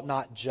 you ought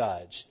not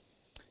judge.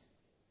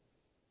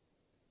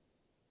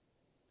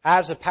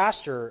 As a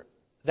pastor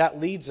that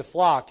leads a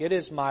flock, it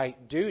is my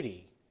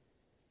duty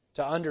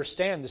to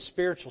understand the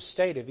spiritual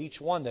state of each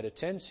one that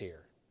attends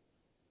here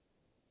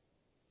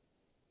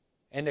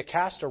and to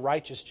cast a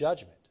righteous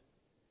judgment.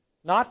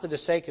 Not for the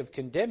sake of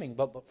condemning,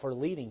 but for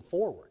leading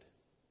forward.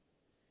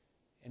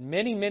 And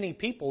many, many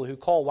people who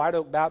call White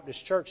Oak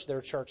Baptist Church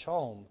their church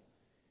home,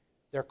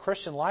 their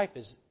Christian life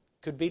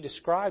could be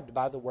described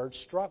by the word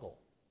struggle.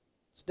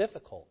 It's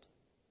difficult.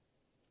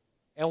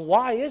 And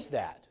why is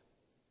that?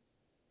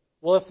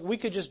 Well, if we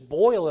could just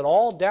boil it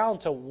all down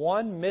to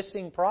one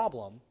missing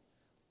problem,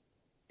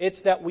 it's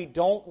that we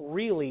don't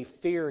really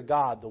fear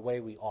God the way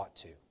we ought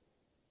to.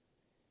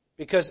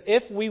 Because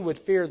if we would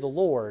fear the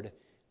Lord,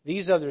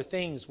 these other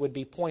things would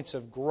be points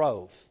of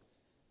growth,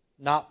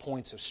 not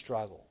points of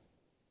struggle.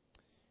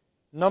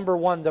 Number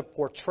one, the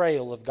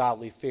portrayal of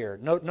godly fear.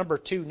 Number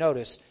two,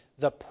 notice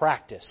the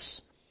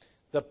practice.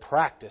 The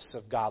practice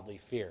of godly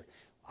fear.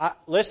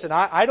 Listen,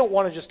 I don't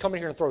want to just come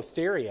in here and throw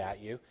theory at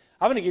you.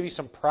 I'm going to give you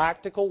some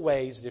practical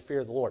ways to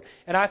fear the Lord.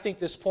 And I think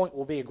this point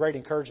will be a great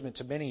encouragement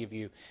to many of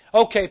you.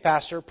 Okay,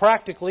 Pastor,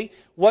 practically,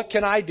 what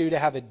can I do to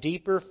have a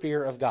deeper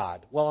fear of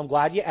God? Well, I'm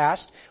glad you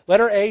asked.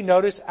 Letter A,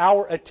 notice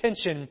our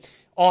attention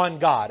on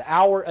God.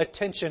 Our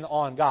attention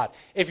on God.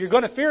 If you're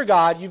going to fear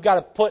God, you've got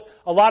to put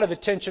a lot of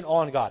attention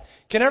on God.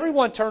 Can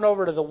everyone turn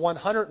over to the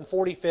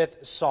 145th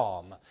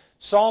Psalm?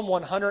 Psalm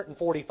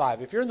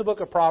 145. If you're in the book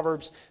of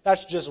Proverbs,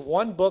 that's just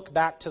one book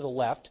back to the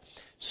left.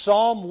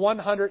 Psalm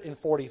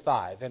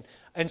 145. And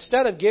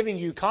instead of giving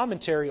you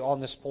commentary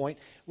on this point,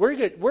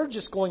 we're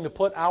just going to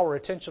put our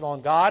attention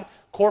on God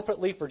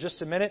corporately for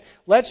just a minute.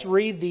 Let's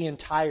read the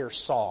entire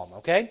psalm,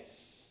 okay?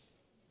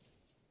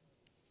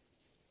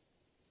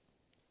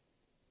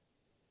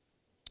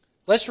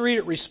 Let's read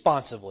it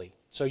responsively.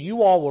 So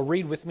you all will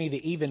read with me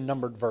the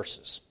even-numbered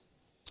verses.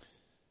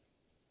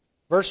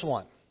 Verse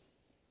 1.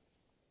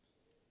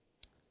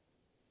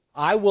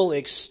 I will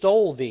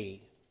extol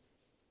Thee,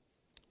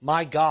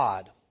 my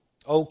God,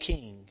 O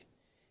King,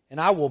 and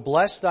I will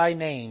bless Thy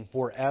name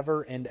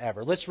forever and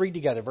ever. Let's read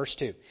together, verse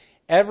 2.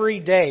 Every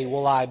day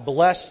will I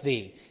bless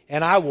Thee,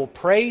 and I will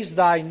praise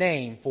Thy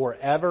name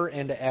forever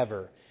and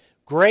ever.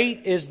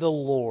 Great is the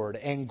Lord,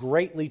 and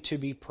greatly to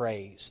be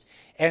praised,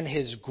 and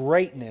His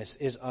greatness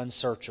is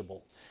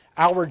unsearchable.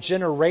 Our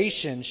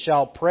generation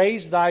shall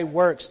praise Thy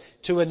works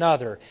to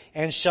another,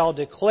 and shall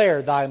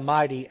declare Thy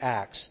mighty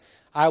acts.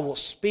 I will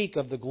speak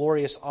of the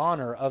glorious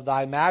honor of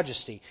Thy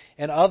majesty,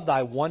 and of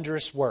Thy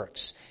wondrous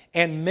works.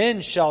 And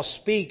men shall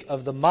speak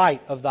of the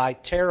might of Thy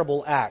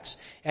terrible acts,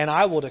 and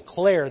I will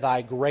declare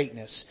Thy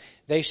greatness.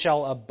 They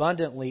shall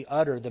abundantly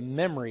utter the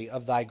memory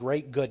of Thy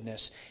great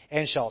goodness,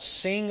 and shall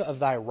sing of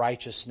Thy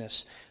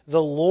righteousness. The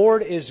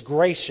Lord is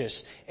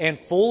gracious and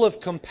full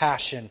of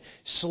compassion,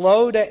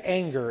 slow to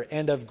anger,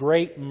 and of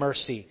great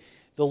mercy.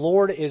 The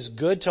Lord is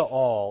good to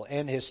all,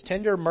 and His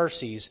tender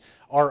mercies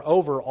are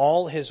over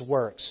all His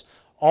works.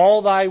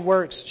 All Thy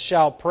works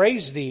shall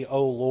praise Thee,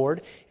 O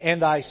Lord,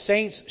 and Thy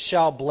saints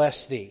shall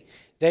bless Thee.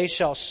 They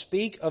shall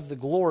speak of the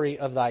glory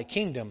of Thy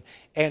kingdom,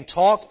 and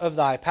talk of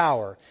Thy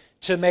power,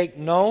 to make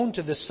known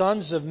to the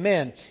sons of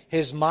men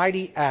His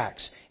mighty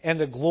acts, and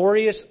the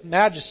glorious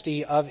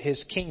majesty of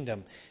His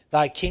kingdom.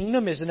 Thy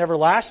kingdom is an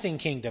everlasting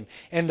kingdom,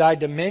 and Thy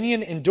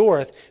dominion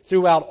endureth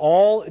throughout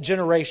all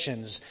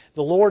generations.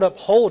 The Lord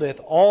upholdeth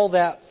all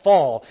that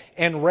fall,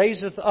 and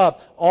raiseth up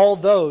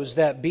all those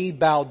that be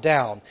bowed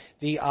down.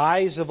 The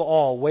eyes of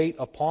all wait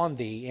upon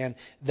Thee, and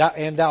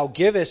Thou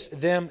givest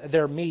them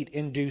their meat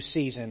in due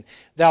season.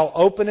 Thou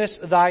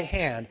openest Thy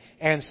hand,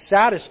 and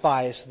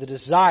satisfiest the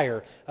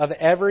desire of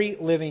every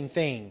living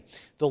thing.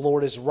 The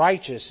Lord is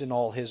righteous in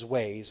all His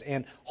ways,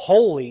 and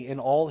holy in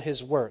all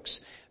His works.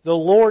 The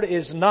Lord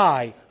is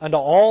nigh unto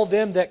all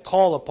them that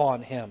call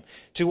upon Him,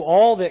 to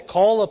all that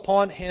call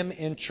upon Him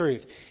in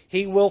truth.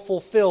 He will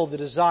fulfill the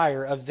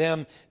desire of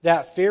them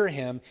that fear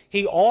Him.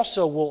 He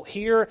also will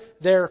hear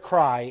their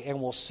cry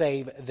and will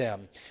save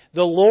them.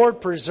 The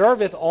Lord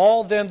preserveth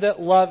all them that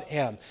love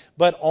Him,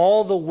 but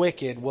all the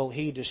wicked will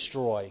He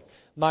destroy.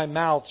 My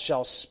mouth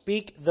shall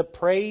speak the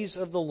praise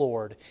of the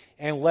Lord,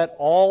 and let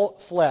all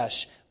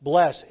flesh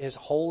bless His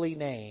holy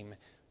name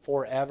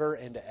forever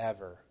and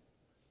ever.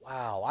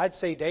 Wow, I'd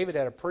say David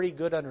had a pretty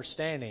good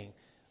understanding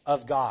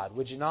of God.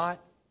 Would you not?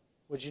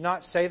 Would you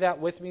not say that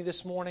with me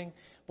this morning?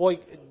 Boy,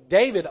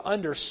 David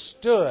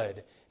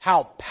understood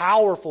how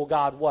powerful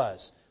God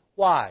was.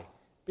 Why?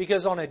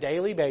 Because on a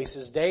daily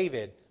basis,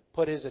 David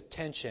put his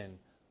attention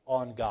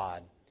on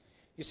God.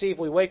 You see, if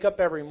we wake up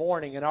every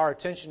morning and our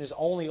attention is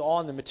only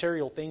on the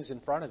material things in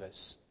front of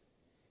us,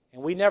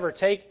 and we never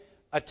take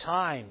a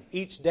time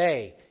each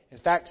day in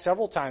fact,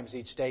 several times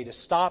each day, to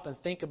stop and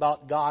think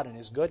about God and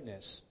His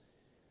goodness.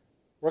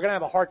 We're going to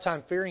have a hard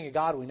time fearing a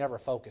God we never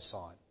focus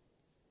on.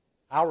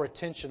 Our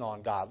attention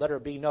on God. Let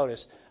it be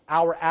noticed,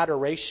 our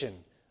adoration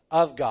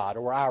of God,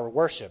 or our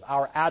worship,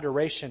 our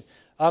adoration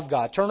of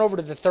God. Turn over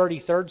to the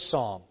 33rd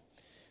Psalm.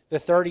 The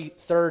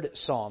 33rd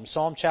Psalm,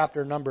 Psalm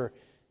chapter number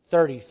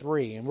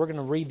 33. And we're going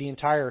to read the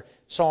entire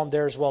Psalm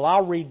there as well.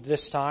 I'll read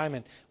this time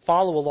and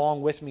follow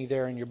along with me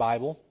there in your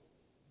Bible.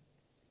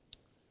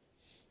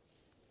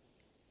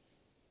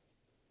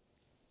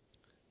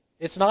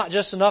 It's not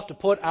just enough to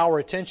put our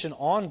attention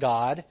on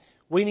God.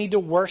 We need to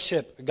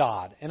worship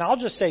God. And I'll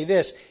just say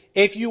this.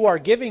 If you are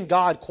giving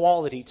God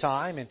quality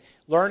time and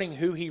learning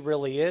who He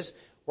really is,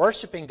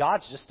 worshiping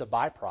God's just a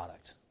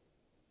byproduct.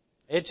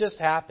 It just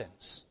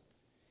happens.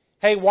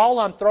 Hey, while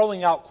I'm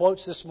throwing out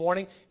quotes this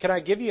morning, can I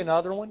give you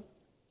another one?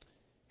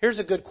 Here's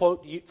a good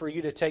quote for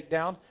you to take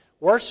down.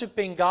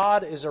 Worshiping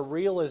God is a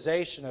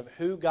realization of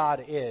who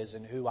God is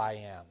and who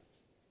I am.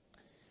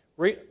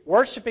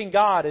 Worshiping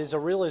God is a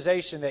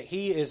realization that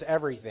He is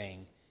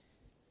everything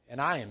and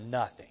I am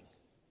nothing.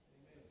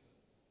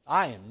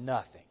 I am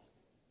nothing.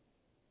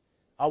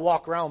 I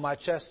walk around with my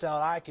chest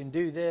out. I can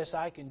do this.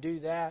 I can do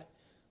that.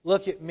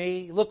 Look at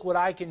me. Look what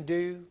I can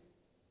do.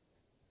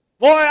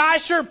 Boy, I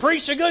sure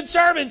preached a good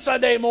sermon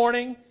Sunday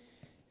morning.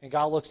 And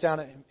God looks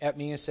down at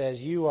me and says,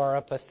 you are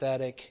a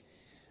pathetic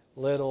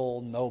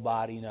little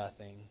nobody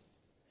nothing.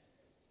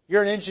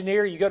 You're an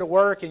engineer. You go to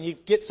work and you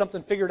get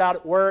something figured out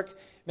at work.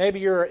 Maybe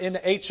you're in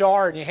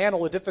HR and you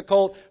handle a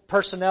difficult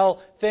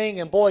personnel thing.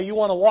 And boy, you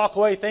want to walk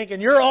away thinking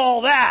you're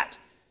all that.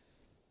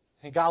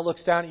 And God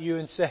looks down at you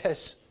and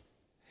says,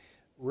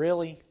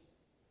 really?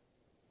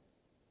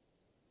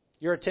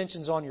 Your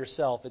attention's on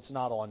yourself. It's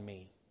not on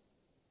me.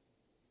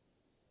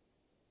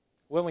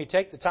 When we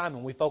take the time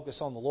and we focus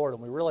on the Lord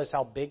and we realize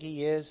how big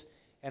He is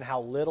and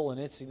how little and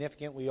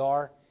insignificant we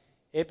are,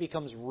 it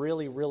becomes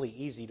really, really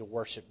easy to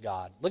worship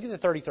God. Look at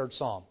the 33rd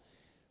Psalm.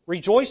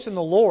 Rejoice in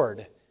the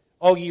Lord,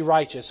 O ye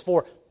righteous,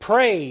 for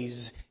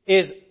praise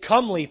is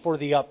comely for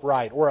the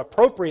upright, or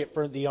appropriate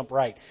for the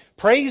upright.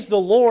 Praise the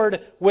Lord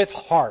with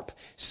harp.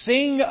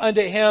 Sing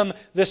unto Him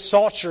the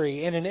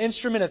psaltery and an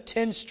instrument of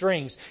 10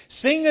 strings.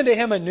 Sing unto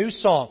Him a new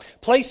song.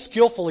 Play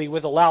skillfully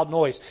with a loud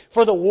noise.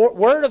 For the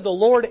word of the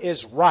Lord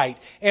is right,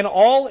 and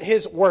all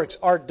His works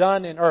are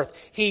done in earth.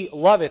 He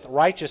loveth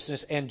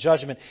righteousness and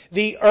judgment.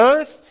 The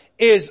earth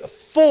is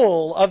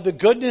full of the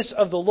goodness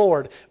of the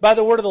Lord. By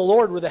the word of the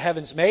Lord were the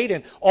heavens made,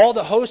 and all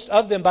the host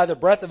of them by the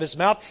breath of His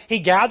mouth.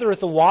 He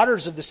gathereth the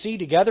waters of the sea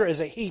together as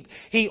a heap.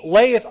 He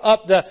layeth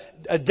up the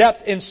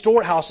depth in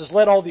storehouses.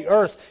 Let all the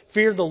earth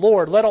fear the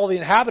Lord. Let all the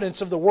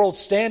inhabitants of the world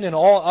stand in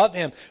awe of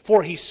Him.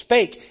 For He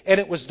spake, and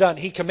it was done.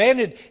 He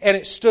commanded, and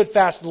it stood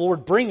fast. The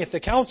Lord bringeth the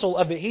counsel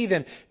of the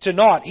heathen to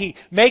naught. He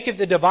maketh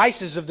the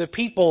devices of the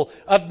people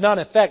of none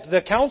effect.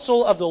 The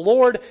counsel of the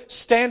Lord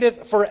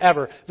standeth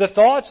forever. The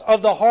thoughts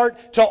of the heart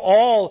to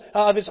all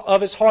of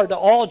his heart to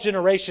all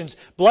generations.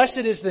 Blessed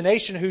is the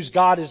nation whose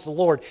God is the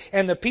Lord,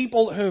 and the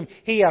people whom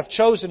He hath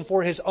chosen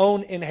for His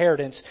own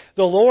inheritance.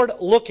 The Lord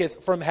looketh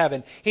from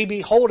heaven. He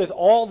beholdeth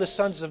all the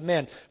sons of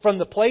men. From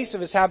the place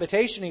of His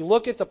habitation He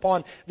looketh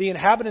upon the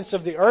inhabitants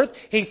of the earth.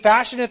 He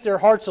fashioneth their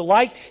hearts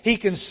alike. He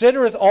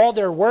considereth all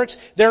their works.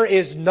 There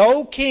is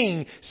no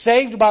king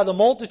saved by the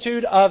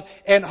multitude of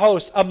an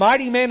host. A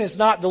mighty man is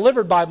not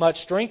delivered by much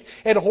strength,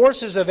 and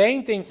horse is a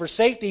vain thing for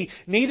safety.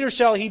 Neither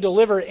shall he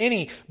deliver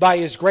any by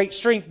His great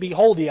strength.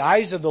 Behold, the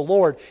eyes of the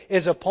Lord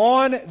is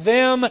upon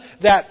them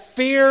that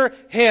fear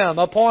Him,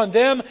 upon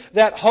them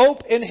that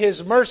hope in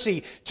His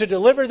mercy, to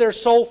deliver their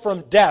soul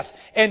from death,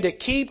 and to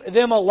keep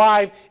them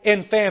alive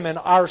in famine.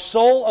 Our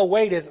soul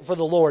awaiteth for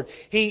the Lord.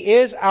 He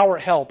is our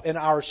help and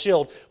our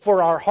shield.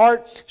 For our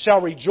heart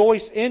shall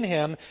rejoice in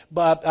Him,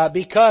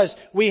 because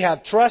we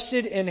have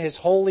trusted in His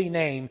holy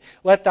name.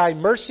 Let Thy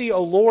mercy,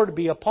 O Lord,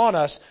 be upon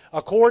us,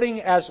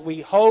 according as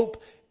we hope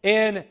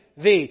in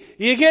Thee.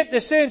 You get the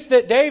sense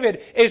that David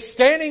is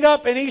standing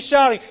up and he's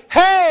shouting,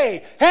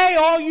 hey, hey,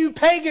 all you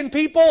pagan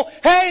people,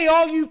 hey,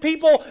 all you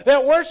people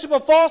that worship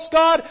a false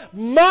god,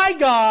 my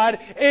God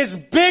is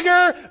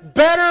bigger,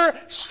 better,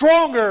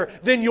 stronger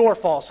than your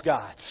false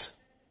gods.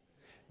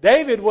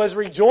 David was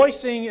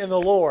rejoicing in the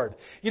Lord.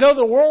 You know,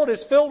 the world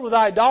is filled with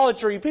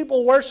idolatry.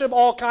 People worship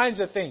all kinds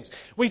of things.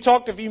 We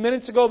talked a few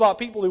minutes ago about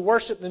people who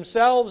worship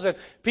themselves and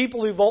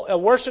people who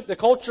worship the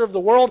culture of the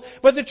world.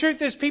 But the truth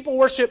is, people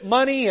worship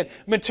money and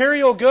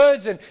material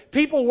goods, and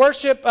people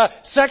worship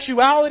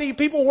sexuality.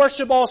 People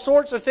worship all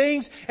sorts of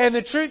things. And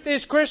the truth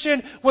is,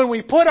 Christian, when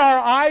we put our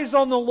eyes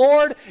on the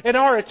Lord and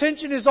our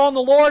attention is on the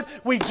Lord,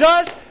 we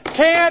just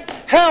can't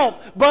help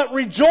but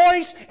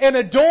rejoice and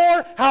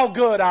adore how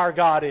good our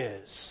God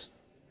is.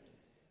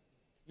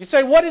 You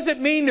say, what does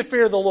it mean to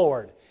fear the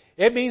Lord?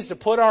 It means to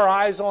put our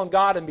eyes on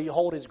God and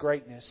behold His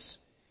greatness.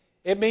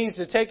 It means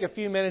to take a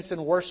few minutes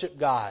and worship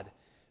God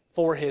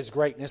for His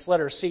greatness.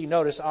 Letter C,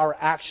 notice our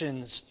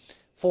actions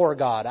for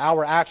God.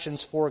 Our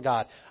actions for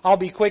God. I'll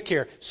be quick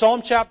here.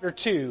 Psalm chapter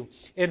 2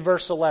 in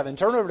verse 11.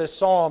 Turn over to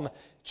Psalm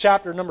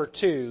chapter number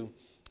 2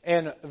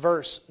 and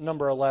verse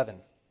number 11.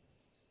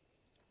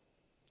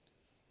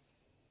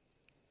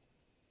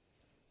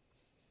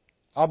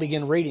 I'll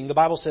begin reading. The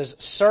Bible says,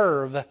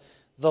 "Serve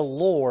the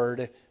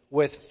Lord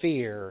with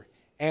fear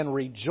and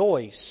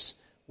rejoice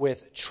with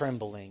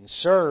trembling."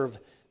 Serve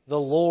the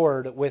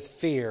Lord with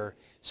fear.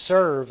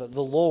 Serve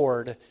the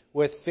Lord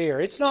with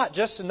fear. It's not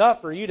just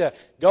enough for you to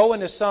go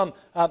into some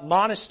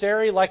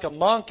monastery like a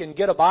monk and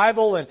get a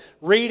Bible and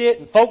read it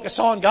and focus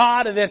on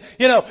God and then,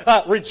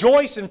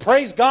 rejoice and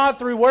praise God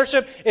through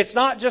worship. It's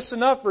not just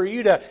enough for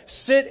you to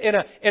sit in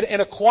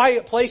a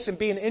quiet place and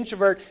be an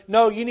introvert.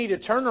 No, you need to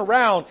turn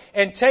around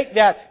and take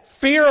that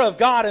fear of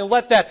God and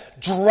let that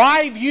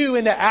drive you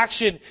into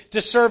action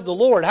to serve the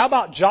Lord. How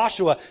about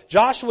Joshua?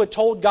 Joshua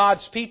told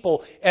God's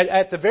people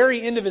at the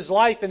very end of his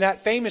life in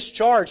that famous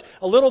charge,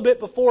 a little bit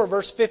before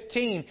verse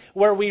 15,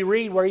 where we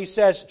read where he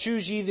says,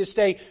 "Choose ye this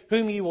day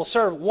whom ye will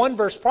serve." One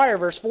verse prior,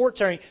 verse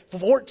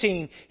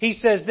 14, he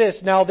says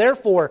this, "Now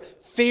therefore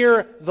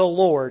fear the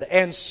Lord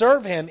and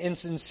serve Him in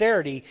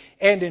sincerity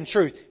and in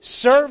truth."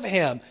 Serve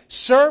Him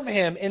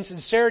in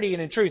sincerity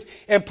and in truth.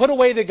 "And put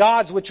away the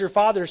gods which your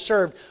fathers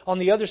served on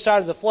the other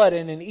side of the flood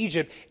and in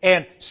Egypt,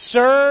 and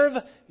serve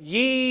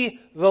ye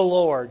the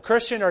Lord."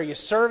 Christian, are you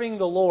serving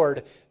the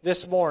Lord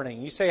this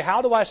morning? You say,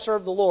 "How do I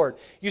serve the Lord?"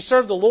 You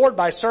serve the Lord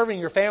by serving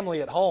your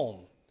family at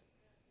home.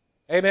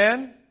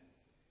 Amen?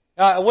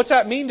 What's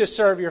that mean to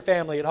serve your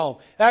family at home?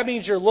 That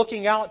means you're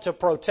looking out to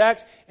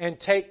protect and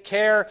take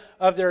care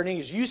of their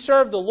needs. You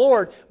serve the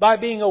Lord by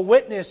being a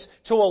witness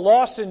to a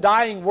lost and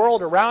dying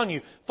world around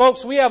you.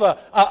 Folks, we have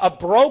a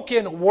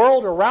broken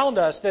world around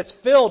us that's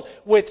filled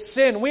with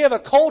sin. We have a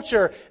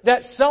culture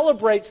that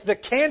celebrates the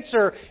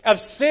cancer of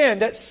sin,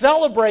 that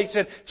celebrates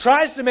and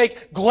tries to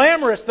make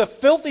glamorous the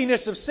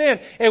filthiness of sin.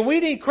 And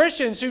we need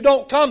Christians who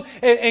don't come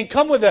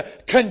with a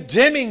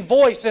condemning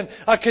voice and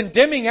a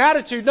condemning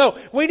attitude. No,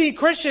 we need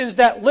Christians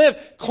that live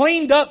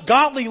cleaned up,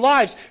 godly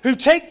lives, who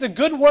take the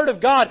good Word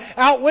of God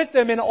out with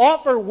them and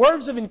offer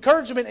words of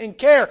encouragement and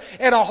care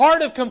and a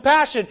heart of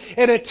compassion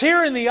and a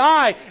tear in the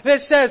eye that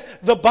says,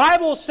 "The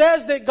Bible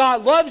says that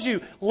God loves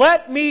you.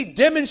 Let me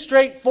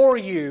demonstrate for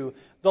you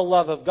the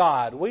love of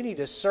God." We need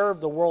to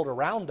serve the world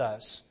around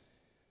us,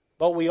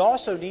 but we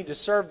also need to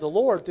serve the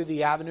Lord through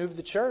the avenue of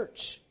the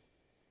church.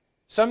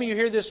 Some of you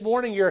here this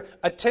morning, your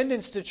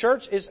attendance to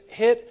church is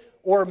hit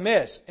or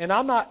miss. And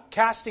I'm not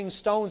casting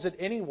stones at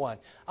anyone.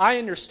 I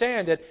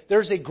understand that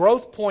there's a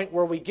growth point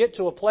where we get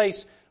to a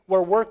place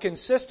where we're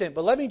consistent.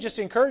 But let me just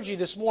encourage you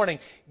this morning,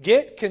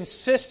 get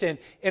consistent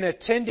in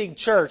attending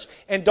church.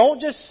 And don't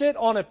just sit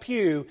on a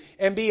pew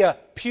and be a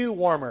pew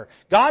warmer.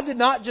 God did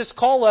not just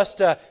call us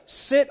to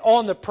sit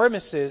on the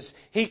premises.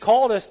 He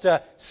called us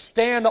to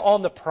stand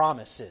on the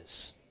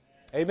promises.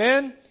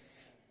 Amen?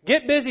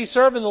 Get busy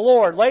serving the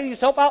Lord. Ladies,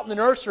 help out in the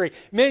nursery.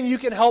 Men, you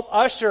can help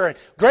usher. And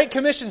Great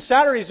Commission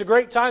Saturday is a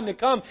great time to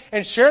come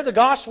and share the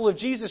gospel of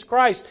Jesus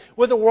Christ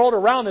with the world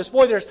around us.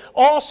 Boy, there's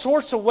all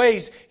sorts of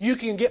ways you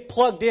can get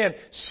plugged in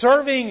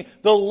serving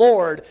the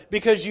Lord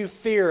because you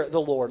fear the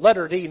Lord.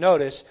 Letter D,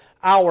 notice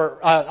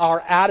our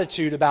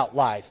attitude about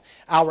life.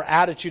 Our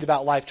attitude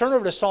about life. Turn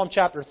over to Psalm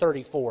chapter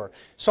 34.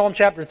 Psalm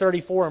chapter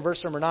 34 and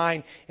verse number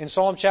 9. In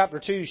Psalm chapter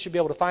 2, you should be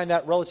able to find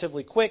that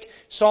relatively quick.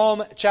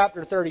 Psalm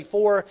chapter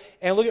 34,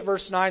 and look at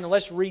verse 9, and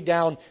let's read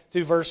down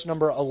through verse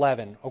number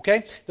 11.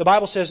 Okay? The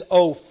Bible says,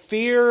 "O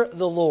fear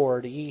the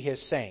Lord, ye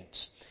His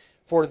saints,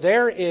 for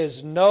there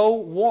is no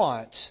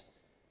want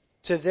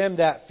to them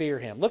that fear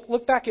Him."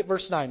 Look back at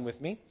verse 9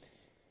 with me.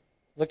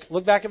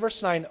 Look back at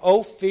verse 9.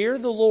 "Oh, fear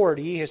the Lord,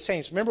 ye His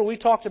saints." Remember, we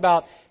talked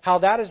about how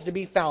that is to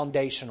be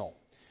foundational.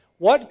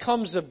 What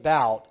comes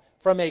about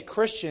from a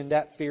Christian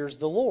that fears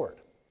the Lord?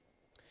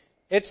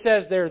 It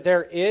says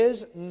there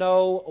is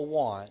no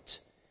want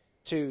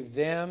to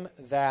them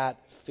that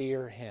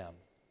fear Him.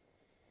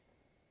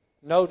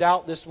 No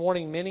doubt this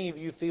morning many of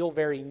you feel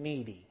very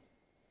needy.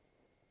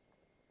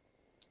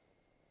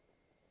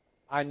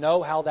 I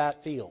know how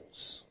that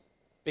feels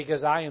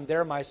because I am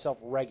there myself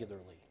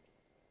regularly.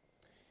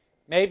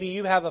 Maybe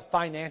you have a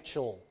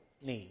financial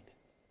need.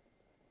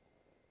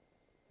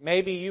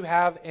 Maybe you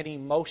have an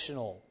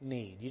emotional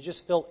need. You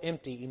just feel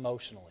empty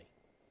emotionally.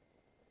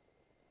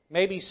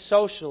 Maybe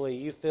socially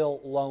you feel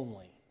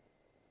lonely.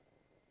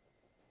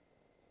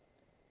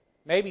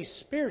 Maybe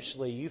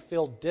spiritually you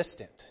feel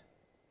distant.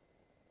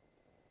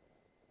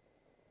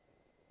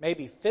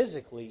 Maybe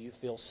physically you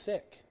feel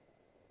sick.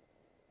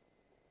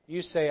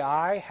 You say,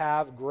 "I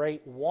have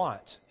great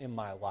want in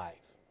my life."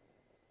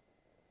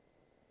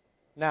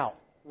 Now,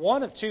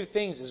 one of two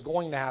things is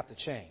going to have to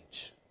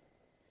change.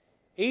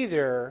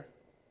 Either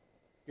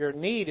your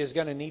need is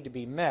going to need to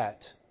be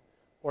met,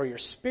 or your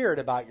spirit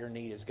about your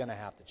need is going to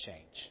have to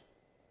change.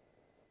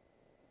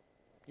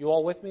 You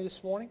all with me this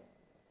morning?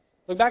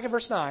 Look back at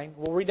verse 9.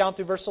 We'll read down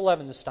through verse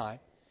 11 this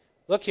time.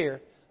 Look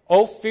here.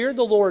 "Oh, fear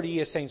the Lord, ye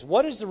His saints."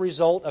 What is the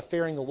result of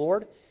fearing the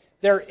Lord?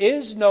 There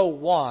is no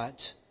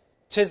want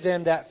to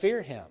them that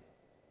fear Him.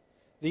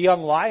 The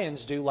young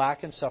lions do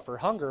lack and suffer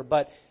hunger,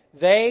 but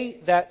they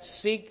that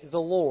seek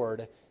the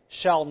Lord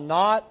shall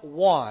not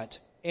want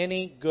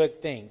any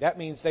good thing. That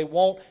means they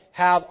won't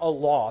have a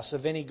loss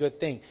of any good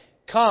thing.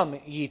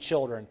 "Come, ye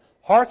children,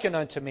 hearken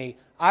unto me.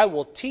 I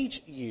will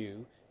teach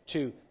you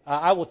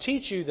I will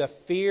teach you the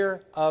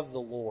fear of the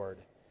Lord.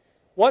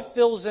 What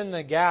fills in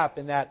the gap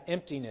in that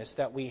emptiness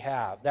that we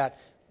have,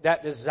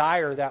 that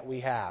desire that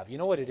we have? You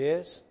know what it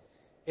is?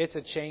 It's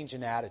a change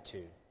in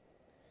attitude.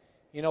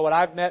 You know what?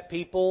 I've met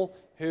people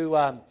who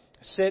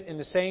sit in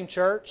the same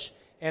church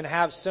and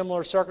have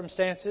similar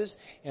circumstances,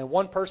 and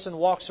one person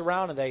walks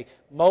around and they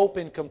mope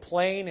and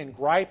complain and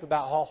gripe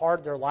about how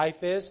hard their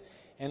life is,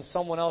 and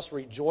someone else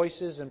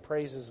rejoices and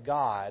praises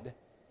God,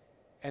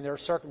 and their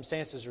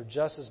circumstances are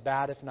just as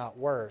bad, if not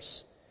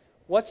worse.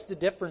 What's the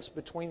difference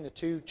between the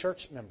two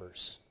church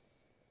members?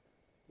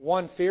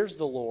 One fears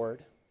the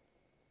Lord,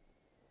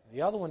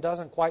 the other one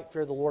doesn't quite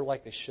fear the Lord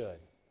like they should.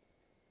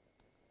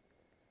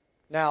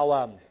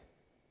 Now,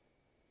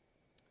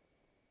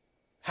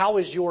 how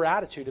is your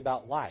attitude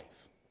about life?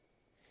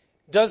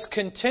 Does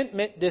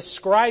contentment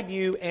describe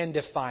you and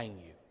define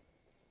you?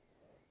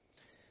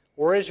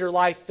 Or is your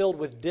life filled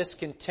with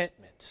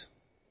discontentment?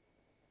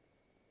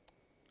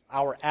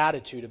 Our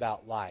attitude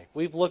about life.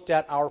 We've looked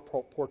at our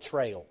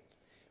portrayal.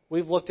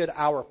 We've looked at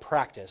our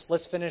practice.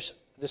 Let's finish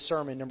the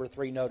sermon, number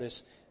 3.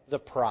 Notice the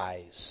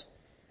prize.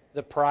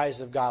 The prize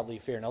of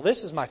godly fear. Now,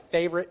 this is my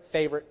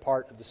favorite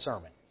part of the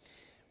sermon.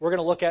 We're going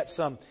to look at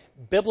some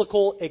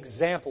biblical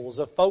examples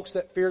of folks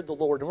that feared the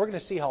Lord, and we're going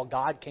to see how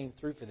God came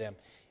through for them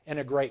in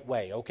a great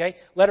way, okay?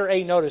 Letter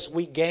A, notice,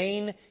 we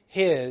gain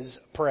His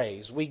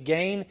praise. We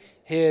gain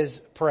His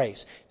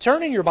praise.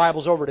 Turn in your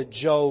Bibles over to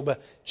Job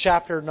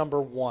chapter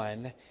number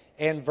 1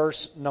 and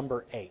verse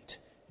number 8.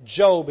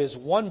 Job is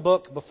one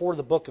book before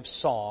the book of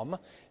Psalm.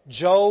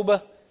 Job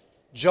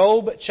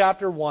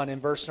chapter 1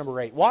 and verse number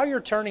 8. While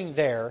you're turning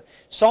there,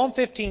 Psalm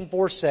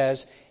 15:4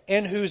 says,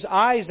 in whose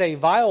eyes a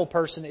vile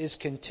person is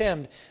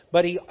contemned,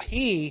 but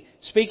he,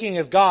 speaking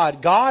of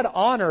God, God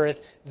honoreth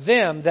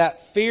them that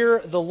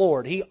fear the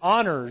Lord. He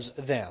honors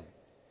them.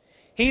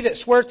 He that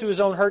sweareth to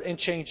his own hurt and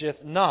changeth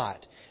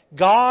not.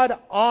 God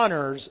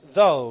honors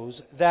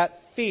those that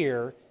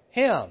fear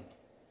Him.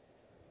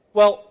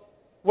 Well,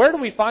 where do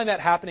we find that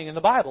happening in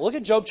the Bible? Look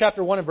at Job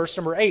chapter 1 and verse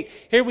number 8.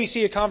 Here we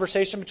see a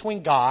conversation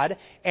between God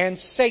and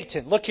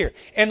Satan. Look here.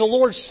 And the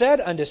Lord said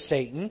unto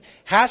Satan,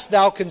 hast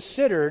thou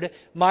considered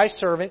my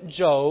servant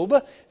Job,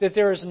 that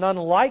there is none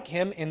like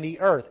him in the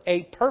earth,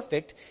 a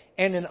perfect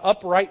and an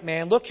upright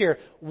man? Look here.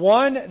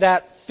 One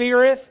that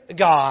feareth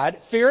God,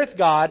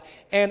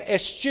 and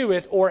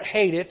escheweth or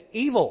hateth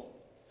evil.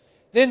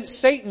 Then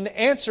Satan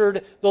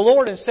answered the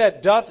Lord and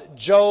said, Doth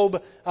Job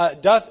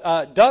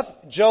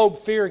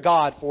fear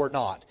God for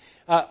naught?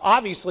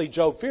 Obviously,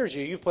 Job fears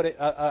you. You've put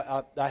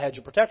a hedge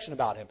of protection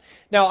about him.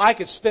 Now, I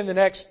could spend the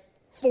next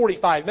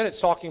 45 minutes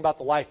talking about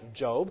the life of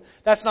Job.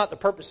 That's not the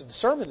purpose of the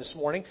sermon this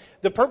morning.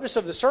 The purpose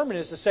of the sermon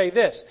is to say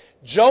this.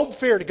 Job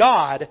feared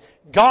God.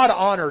 God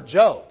honored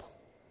Job.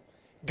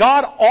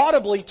 God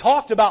audibly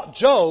talked about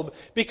Job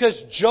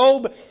because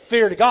Job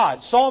feared God.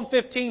 Psalm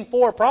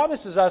 15:4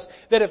 promises us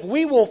that if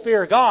we will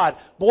fear God,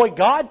 boy,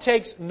 God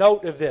takes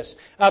note of this.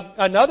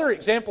 Another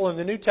example in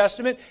the New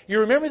Testament,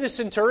 you remember the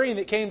centurion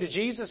that came to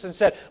Jesus and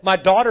said, my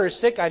daughter is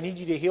sick, I need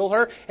you to heal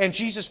her. And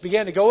Jesus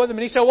began to go with him.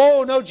 And he said,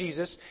 oh, no,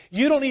 Jesus,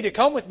 you don't need to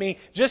come with me.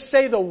 Just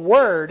say the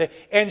word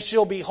and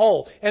she'll be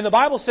whole. And the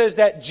Bible says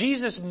that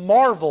Jesus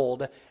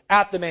marveled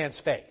at the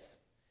man's faith.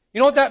 You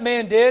know what that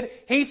man did?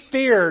 He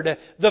feared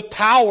the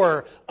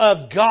power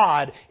of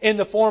God in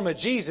the form of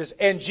Jesus.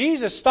 And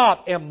Jesus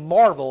stopped and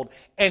marveled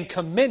and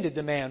commended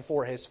the man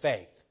for his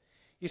faith.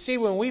 You see,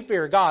 when we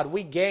fear God,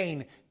 we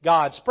gain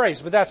God's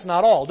praise. But that's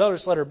not all.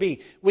 Notice letter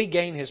B. We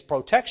gain His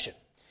protection.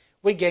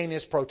 We gain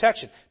His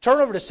protection.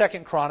 Turn over to 2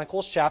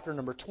 Chronicles chapter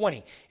number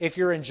 20. If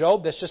you're in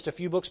Job, that's just a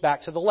few books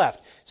back to the left.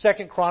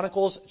 2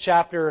 Chronicles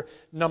chapter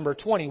number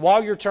 20.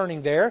 While you're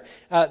turning there,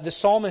 the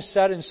psalmist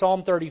said in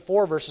Psalm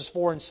 34 verses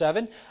 4 and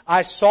 7,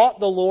 I sought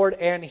the Lord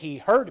and He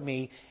heard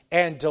me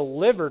and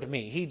delivered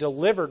me. He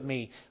delivered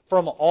me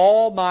from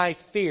all my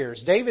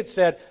fears. David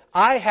said,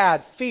 I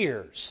had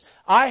fears.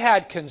 I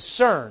had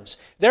concerns.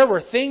 There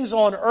were things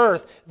on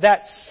earth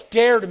that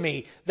scared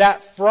me,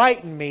 that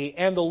frightened me,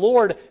 and the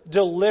Lord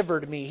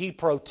delivered me. He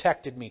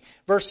protected me.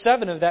 Verse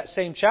 7 of that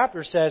same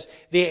chapter says,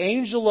 the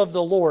angel of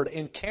the Lord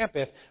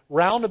encampeth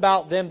round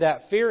about them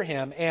that fear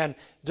Him and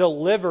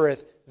delivereth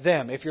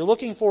them. If you're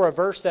looking for a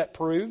verse that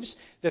proves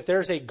that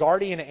there's a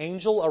guardian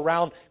angel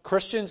around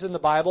Christians in the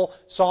Bible,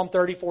 Psalm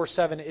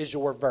 34:7 is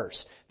your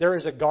verse. There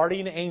is a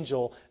guardian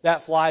angel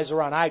that flies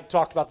around. I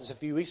talked about this a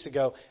few weeks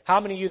ago. How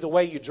many of you, the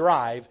way you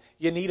drive,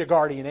 you need a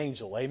guardian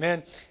angel?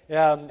 Amen.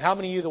 How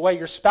many of you, the way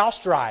your spouse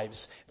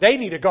drives, they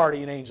need a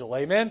guardian angel?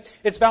 Amen.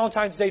 It's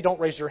Valentine's Day. Don't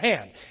raise your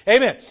hand.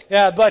 Amen.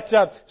 But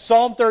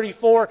Psalm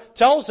 34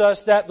 tells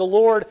us that the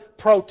Lord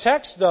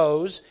protects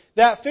those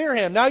that fear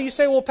Him. Now you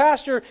say, well,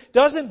 Pastor,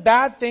 doesn't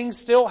bad things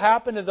still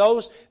happen to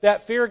those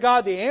that fear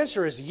God? The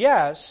answer is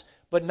yes,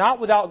 but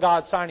not without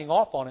God signing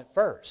off on it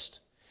first.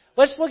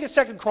 Let's look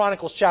at 2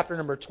 Chronicles chapter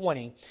number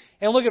 20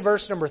 and look at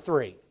verse number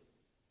 3.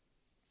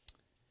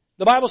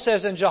 The Bible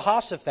says in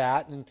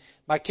Jehoshaphat, and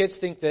my kids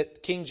think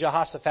that King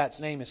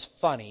Jehoshaphat's name is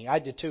funny. I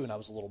did too when I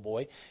was a little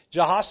boy.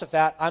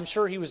 Jehoshaphat, I'm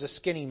sure he was a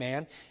skinny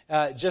man,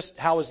 just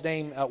how his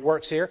name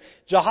works here.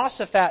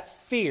 Jehoshaphat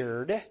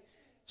feared.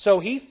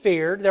 So he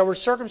feared. There were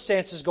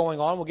circumstances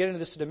going on. We'll get into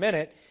this in a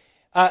minute.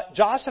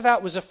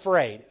 Jehoshaphat was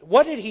afraid.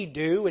 What did he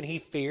do when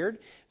he feared?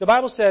 The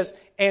Bible says,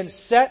 and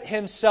set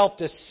himself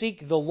to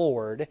seek the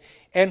Lord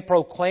and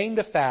proclaimed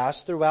a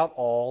fast throughout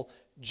all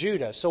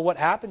Judah. So what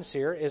happens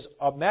here is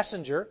a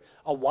messenger,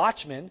 a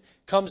watchman,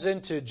 comes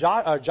into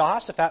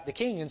Jehoshaphat the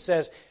king and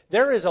says,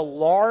 there is a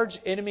large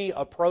enemy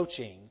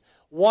approaching.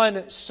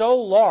 One so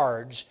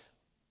large,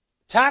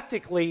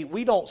 tactically,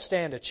 we don't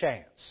stand a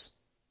chance.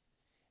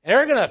 And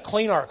they're going to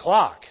clean our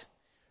clock.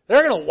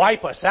 They're going to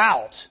wipe us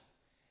out.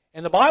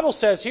 And the Bible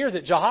says here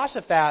that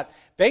Jehoshaphat,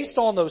 based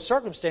on those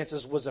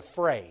circumstances, was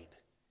afraid.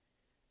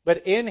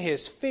 But in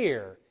his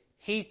fear,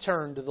 he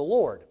turned to the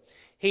Lord.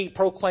 He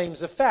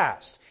proclaims a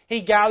fast.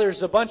 He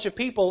gathers a bunch of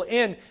people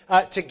in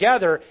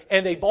together,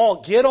 and they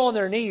all get on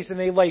their knees and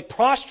they lay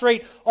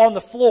prostrate on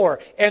the floor,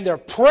 and they're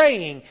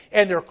praying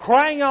and they're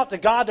crying out to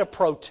God to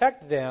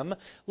protect them.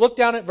 Look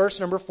down at verse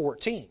number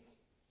 14.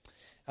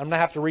 I'm going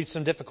to have to read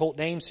some difficult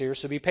names here,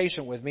 so be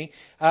patient with me.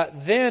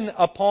 Then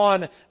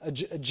upon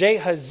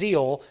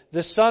Jahaziel,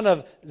 the son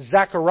of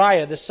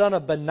Zechariah, the son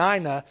of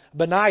Benaiah,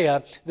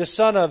 the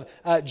son of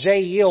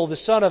Jael, the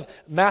son of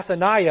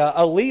Mathaniah,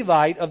 a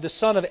Levite of the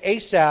son of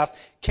Asaph,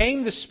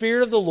 came the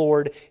Spirit of the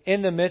Lord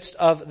in the midst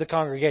of the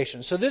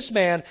congregation. So this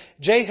man,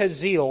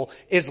 Jahaziel,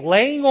 is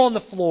laying on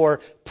the floor,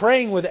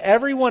 praying with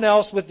everyone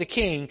else with the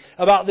king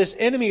about this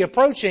enemy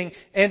approaching,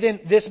 and then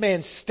this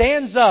man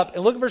stands up,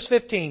 and look at verse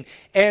 15,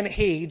 and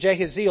he,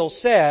 Jahaziel,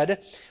 said,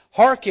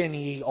 Hearken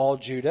ye all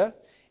Judah,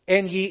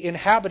 and ye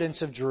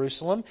inhabitants of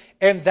Jerusalem,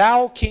 and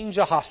thou King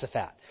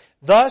Jehoshaphat.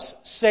 Thus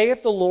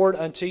saith the Lord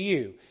unto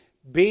you,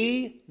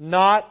 Be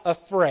not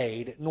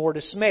afraid nor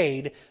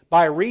dismayed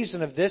by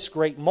reason of this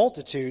great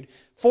multitude,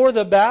 for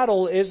the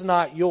battle is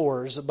not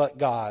yours, but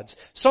God's.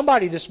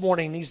 Somebody this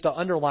morning needs to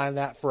underline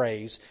that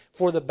phrase,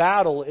 for the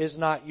battle is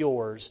not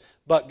yours,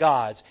 but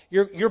God's.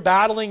 You're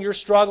battling, you're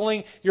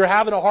struggling, you're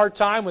having a hard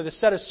time with a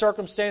set of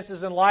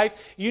circumstances in life.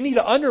 You need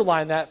to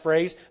underline that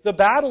phrase. The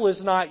battle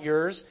is not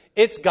yours,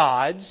 it's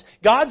God's.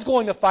 God's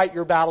going to fight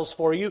your battles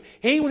for you.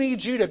 He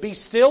needs you to be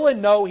still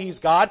and know He's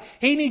God.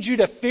 He needs you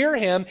to fear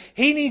Him.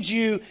 He needs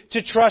you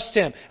to trust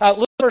Him.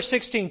 Look at verse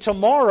 16.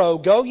 Tomorrow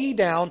go ye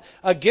down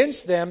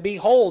against them.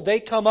 Behold,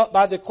 they come up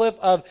by the cliff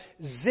of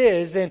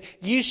Ziz, and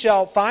ye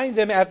shall find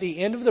them at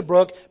the end of the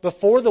brook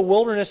before the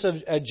wilderness of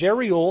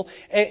Jeruel.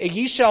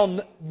 Ye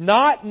shall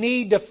not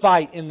need to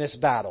fight in this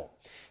battle.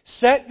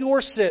 Set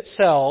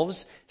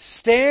yourselves,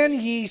 stand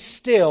ye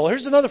still.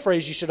 Here's another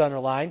phrase you should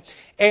underline.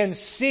 And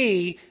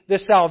see the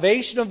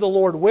salvation of the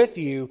Lord with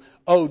you,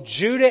 O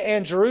Judah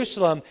and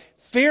Jerusalem.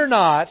 Fear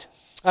not,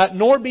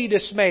 nor be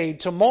dismayed.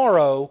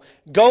 Tomorrow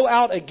go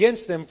out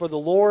against them, for the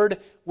Lord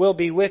will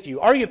be with you.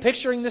 Are you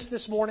picturing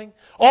this morning?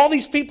 All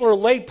these people are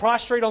laid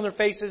prostrate on their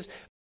faces.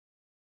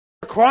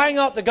 They're crying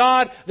out to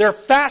God. They're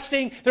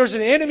fasting. There's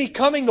an enemy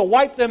coming to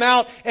wipe them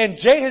out. And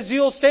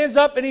Jahaziel stands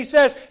up and he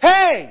says,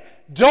 Hey!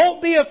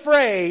 Don't be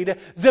afraid.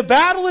 The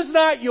battle is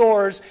not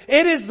yours.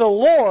 It is the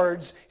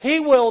Lord's. He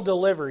will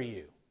deliver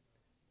you.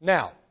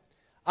 Now,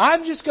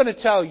 I'm just going to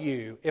tell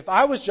you, if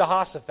I was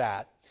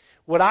Jehoshaphat,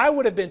 what I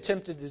would have been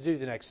tempted to do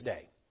the next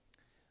day.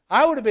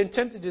 I would have been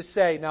tempted to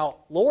say, now,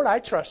 Lord, I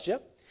trust you,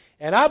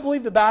 and I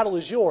believe the battle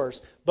is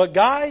yours, but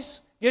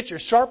guys, get your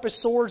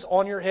sharpest swords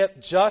on your hip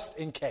just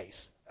in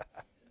case.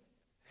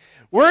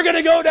 We're going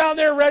to go down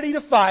there ready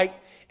to fight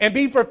and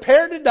be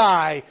prepared to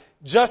die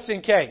just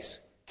in case.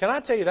 Can I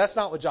tell you, that's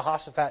not what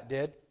Jehoshaphat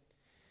did?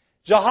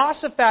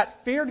 Jehoshaphat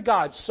feared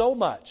God so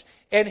much,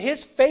 and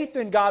his faith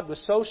in God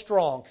was so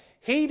strong,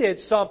 he did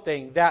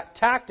something that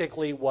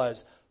tactically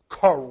was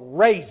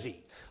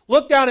crazy.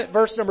 Look down at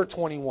verse number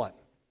 21.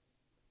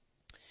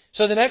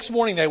 So the next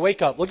morning they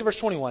wake up. Look at verse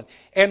 21.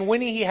 And when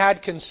he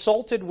had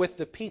consulted with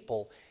the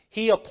people,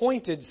 he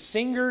appointed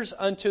singers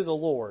unto the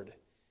Lord,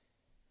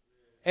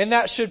 and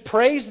that should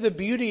praise the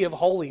beauty of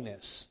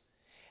holiness,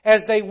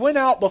 as they went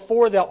out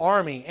before the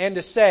army, and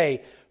to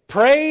say,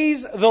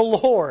 Praise the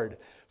Lord,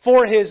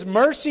 for His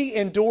mercy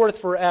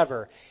endureth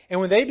forever. And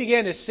when they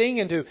began to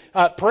sing and to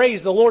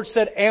praise, the Lord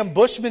set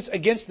ambushments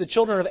against the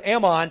children of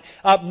Ammon,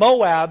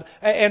 Moab,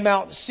 and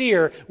Mount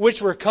Seir,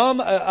 which were come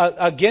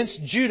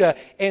against Judah,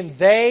 and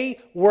they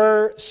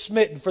were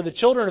smitten. For the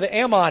children of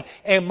Ammon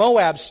and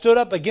Moab stood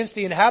up against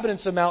the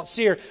inhabitants of Mount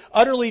Seir,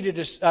 utterly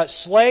to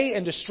slay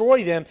and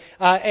destroy them.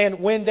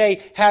 And when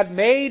they had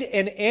made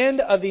an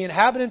end of the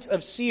inhabitants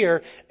of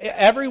Seir,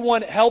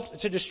 everyone helped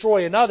to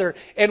destroy another.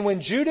 And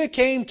when Judah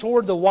came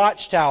toward the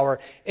watchtower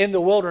in the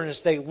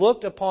wilderness, they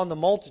looked upon the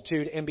multitude,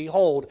 and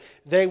behold,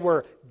 they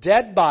were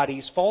dead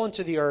bodies fallen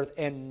to the earth,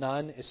 and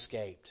none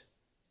escaped.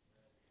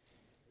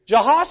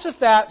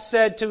 Jehoshaphat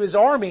said to his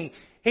army,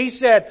 he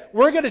said,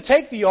 we're going to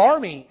take the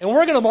army and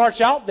we're going to march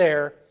out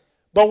there,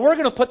 but we're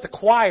going to put the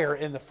choir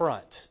in the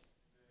front.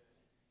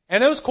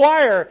 And that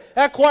choir,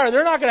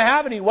 they're not going to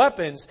have any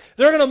weapons.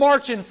 They're going to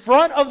march in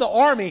front of the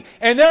army,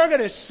 and they're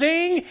going to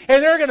sing,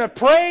 and they're going to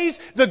praise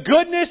the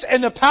goodness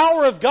and the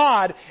power of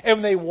God. And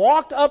when they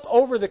walked up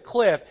over the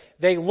cliff,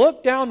 they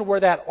looked down to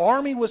where that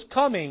army was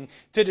coming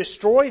to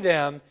destroy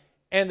them,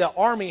 and the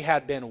army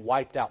had been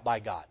wiped out by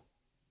God.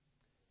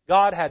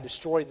 God had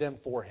destroyed them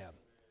for him.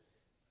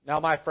 Now,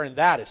 my friend,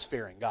 that is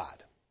fearing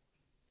God.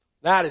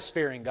 That is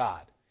fearing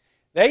God.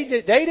 They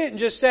didn't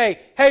just say,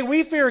 hey,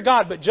 we fear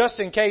God, but just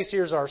in case,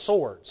 here's our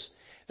swords.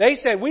 They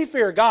said, we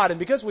fear God, and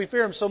because we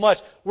fear Him so much,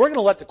 we're going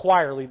to let the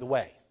choir lead the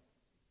way.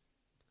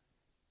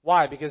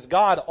 Why? Because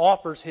God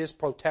offers His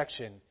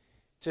protection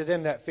to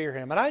them that fear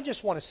Him. And I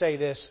just want to say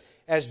this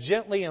as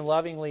gently and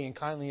lovingly and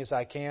kindly as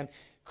I can.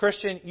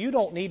 Christian, you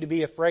don't need to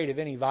be afraid of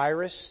any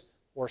virus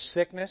or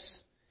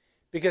sickness,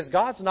 because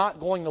God's not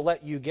going to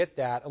let you get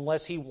that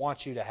unless He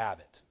wants you to have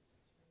it.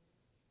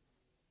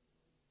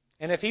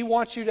 And if He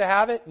wants you to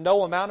have it,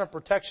 no amount of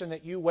protection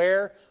that you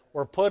wear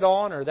or put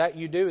on or that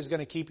you do is going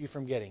to keep you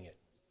from getting it.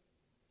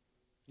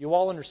 You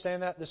all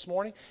understand that this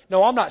morning?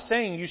 No, I'm not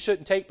saying you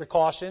shouldn't take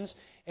precautions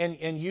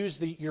and use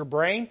your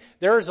brain.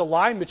 There is a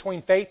line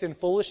between faith and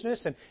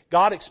foolishness, and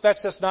God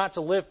expects us not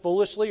to live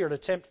foolishly or to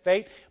tempt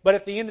fate. But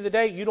at the end of the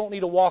day, you don't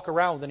need to walk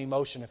around with an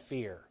emotion of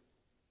fear.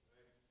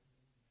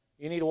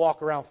 You need to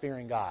walk around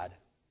fearing God,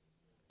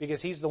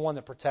 because He's the one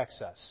that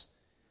protects us.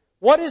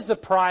 What is the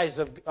prize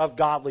of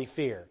godly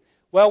fear?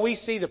 Well, we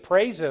see the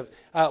praise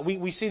of,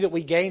 we see that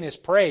we gain His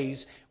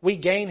praise. We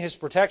gain His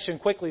protection.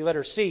 Quickly,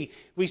 letter C,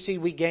 we see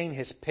we gain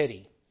His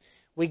pity.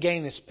 We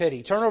gain His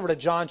pity. Turn over to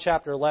John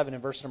chapter 11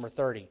 and verse number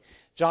 30.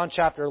 John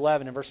chapter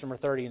 11 and verse number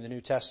 30 in the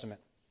New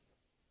Testament.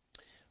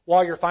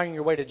 While you're finding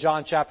your way to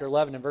John chapter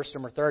 11 and verse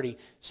number 30,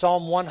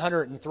 Psalm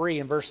 103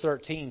 and verse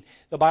 13,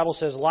 the Bible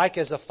says, like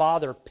as a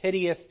father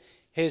pitieth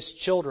his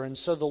children,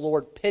 so the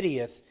Lord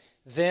pitieth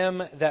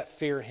them that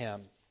fear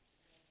Him.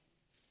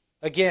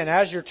 Again,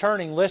 as you're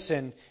turning,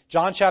 listen,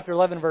 John chapter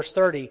 11, verse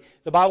 30,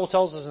 the Bible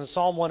tells us in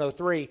Psalm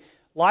 103,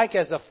 like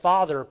as a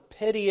father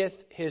pitieth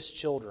his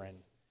children,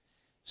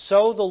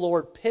 so the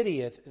Lord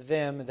pitieth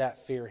them that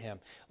fear Him.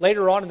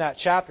 Later on in that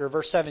chapter,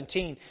 verse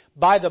 17,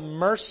 by the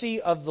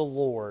mercy of the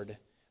Lord,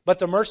 but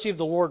the mercy of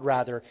the Lord,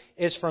 rather,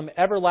 is from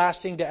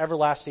everlasting to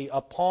everlasting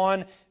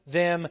upon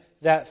them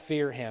that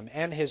fear Him,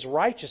 and His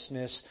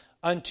righteousness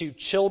unto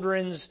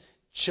children's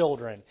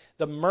children.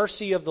 The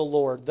mercy of the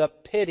Lord, the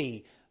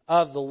pity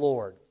of the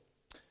Lord.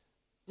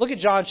 Look at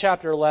John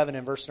chapter 11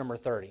 and verse number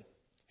 30.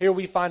 Here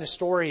we find a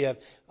story of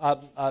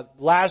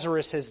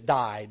Lazarus has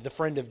died, the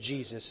friend of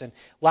Jesus. And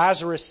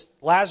Lazarus'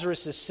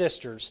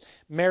 sisters,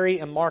 Mary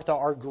and Martha,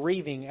 are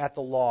grieving at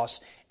the loss.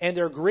 And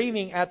they're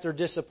grieving at their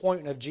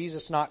disappointment of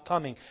Jesus not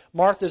coming.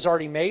 Martha's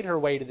already made her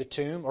way to the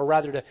tomb, or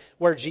rather to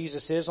where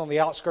Jesus is on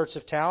the outskirts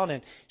of town.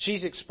 And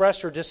she's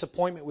expressed her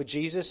disappointment with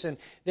Jesus. And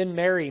then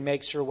Mary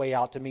makes her way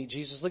out to meet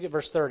Jesus. Look at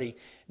verse 30.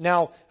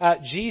 Now,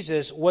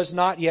 Jesus was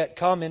not yet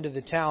come into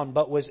the town,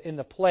 but was in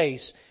the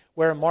place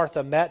where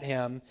Martha met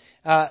Him.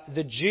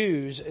 The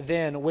Jews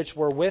then which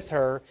were with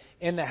her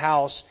in the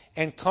house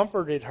and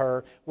comforted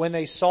her, when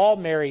they saw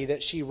Mary,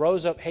 that she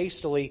rose up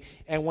hastily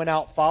and went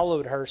out,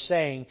 followed her,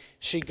 saying,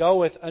 she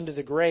goeth unto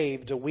the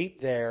grave to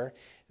weep there.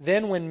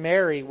 Then when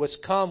Mary was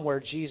come where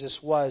Jesus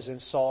was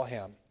and saw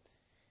Him,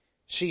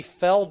 she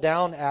fell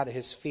down at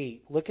His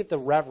feet. Look at the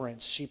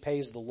reverence she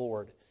pays the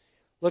Lord.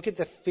 Look at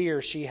the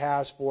fear she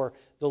has for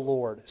the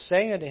Lord.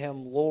 Saying unto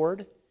Him,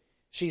 Lord,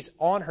 she's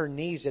on her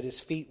knees at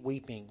His feet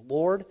weeping.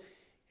 Lord,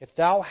 if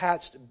Thou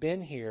hadst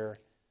been here,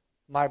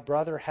 my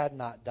brother had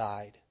not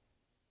died.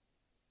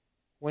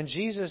 When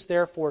Jesus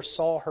therefore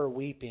saw her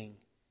weeping,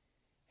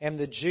 and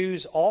the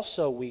Jews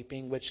also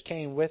weeping, which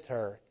came with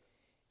her,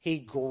 He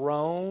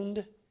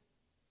groaned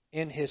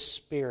in His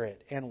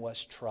spirit and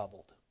was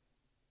troubled,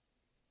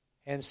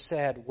 and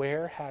said,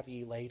 where have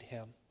ye laid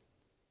Him?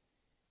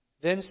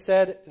 Then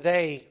said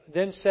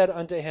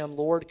unto Him,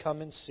 Lord,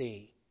 come and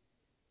see.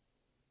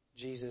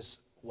 Jesus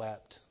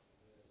wept.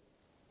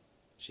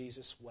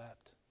 Jesus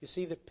wept. You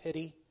see the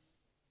pity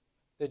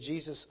that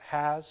Jesus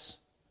has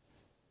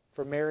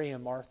for Mary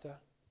and Martha?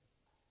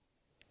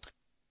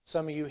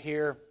 Some of you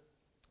here,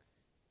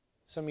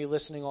 some of you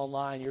listening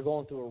online, you're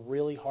going through a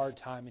really hard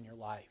time in your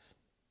life.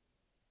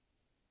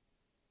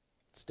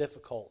 It's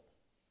difficult.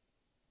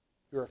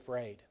 You're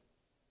afraid.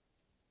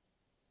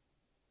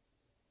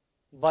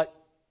 But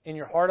in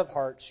your heart of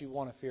hearts, you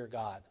want to fear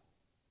God.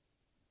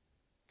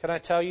 Can I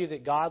tell you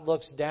that God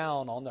looks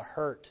down on the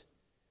hurt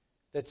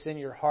that's in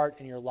your heart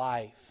and your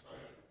life,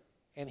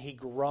 and He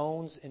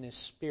groans in His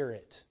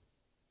spirit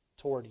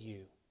toward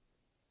you?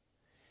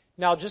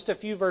 Now, just a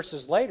few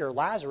verses later,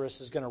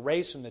 Lazarus is going to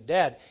raise from the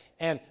dead,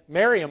 and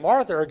Mary and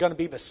Martha are going to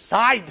be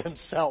beside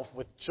themselves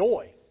with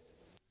joy.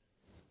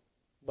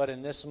 But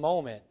in this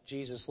moment,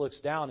 Jesus looks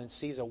down and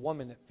sees a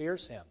woman that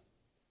fears Him,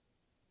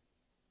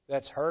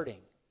 that's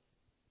hurting,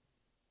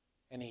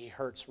 and He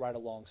hurts right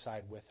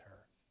alongside with her.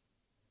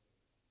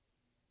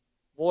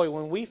 Boy,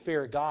 when we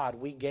fear God,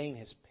 we gain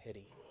His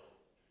pity.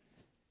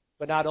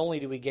 But not only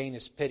do we gain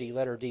His pity,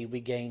 letter D, we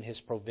gain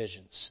His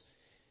provisions.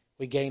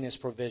 we gain His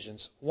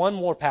provisions. One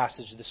more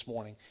passage this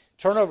morning.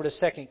 Turn over to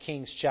 2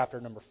 Kings chapter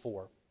number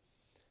 4.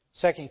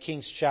 2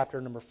 Kings chapter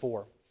number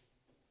 4.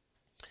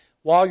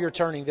 While you're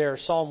turning there,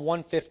 Psalm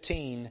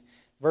 115,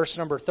 verse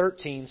number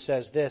 13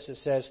 says this. It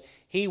says,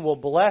 He will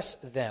bless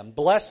them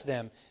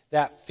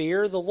that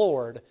fear the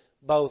Lord,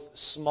 both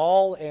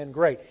small and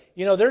great.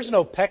 You know, there's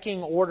no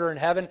pecking order in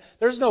heaven.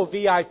 There's no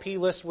VIP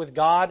list with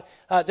God.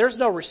 There's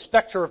no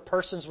respecter of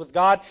persons with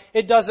God.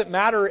 It doesn't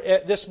matter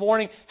this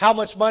morning how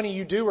much money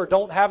you do or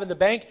don't have in the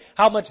bank,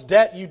 how much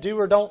debt you do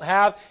or don't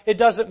have. It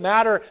doesn't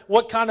matter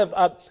what kind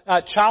of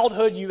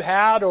childhood you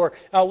had or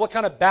what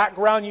kind of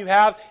background you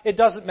have. It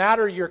doesn't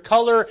matter your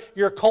color,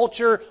 your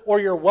culture, or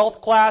your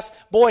wealth class.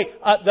 Boy,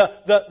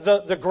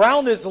 the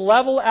ground is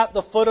level at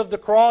the foot of the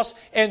cross,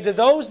 and to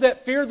those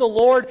that fear the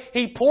Lord,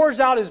 He pours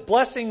out His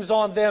blessings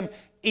on them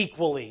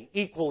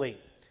equally.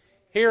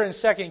 Here in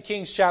 2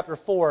 Kings chapter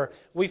 4,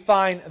 we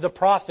find the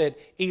prophet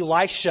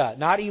Elisha,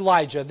 not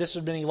Elijah. This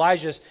would have been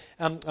Elijah's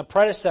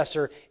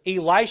predecessor,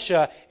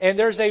 Elisha. And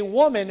there's a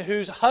woman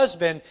whose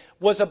husband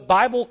was a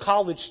Bible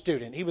college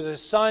student. He was a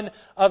son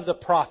of the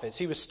prophets.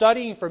 He was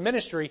studying for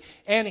ministry,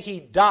 and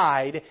he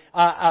died,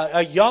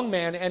 a young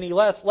man, and he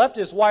left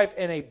his wife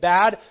in a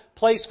bad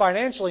place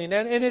financially. And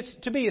it's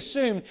to be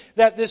assumed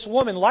that this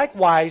woman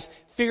likewise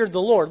feared the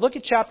Lord. Look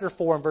at chapter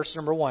 4 and verse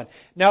number 1.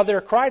 Now there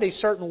cried a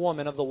certain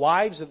woman of the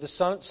wives of the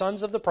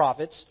sons of the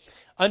prophets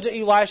unto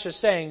Elisha,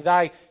 saying,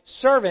 Thy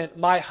servant,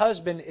 my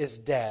husband, is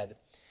dead.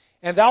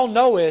 And thou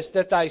knowest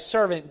that thy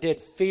servant did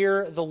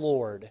fear the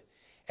Lord.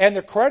 And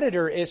the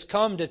creditor is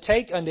come to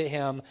take unto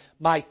him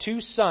my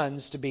 2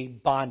 sons to be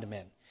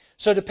bondmen.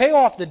 So to pay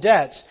off the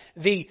debts,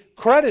 the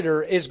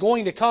creditor is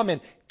going to come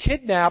and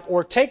kidnap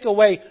or take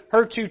away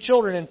her 2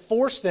 children and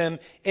force them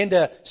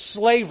into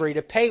slavery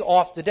to pay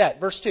off the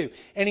debt. Verse 2,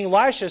 And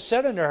Elisha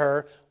said unto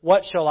her,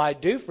 What shall I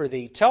do for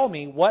thee? Tell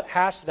me, what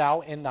hast thou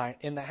in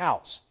the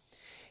house?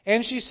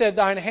 And she said,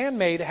 Thine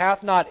handmaid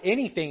hath not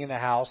anything in the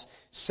house,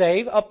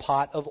 save a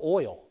pot of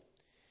oil.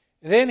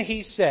 Then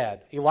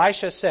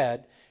Elisha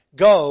said,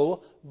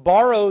 Go,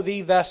 borrow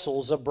thee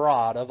vessels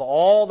abroad of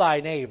all thy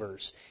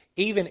neighbors,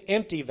 even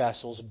empty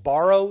vessels,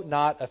 borrow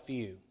not a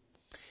few.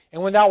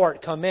 And when thou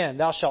art come in,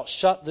 thou shalt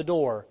shut the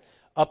door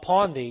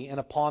upon thee and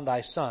upon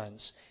thy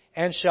sons,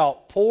 and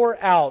shalt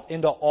pour out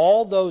into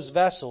all those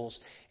vessels,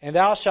 and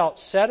thou shalt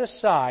set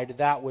aside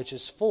that which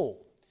is full.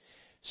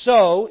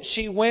 So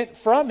she went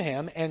from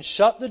him and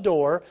shut the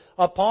door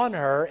upon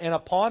her and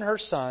upon her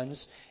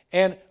sons,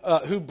 and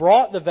who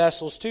brought the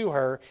vessels to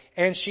her,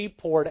 and she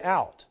poured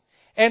out.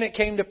 And it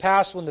came to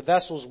pass when the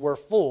vessels were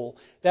full,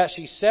 that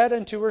she said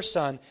unto her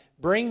son,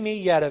 Bring me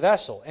yet a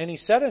vessel. And he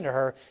said unto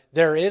her,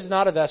 There is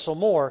not a vessel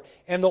more.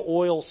 And the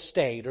oil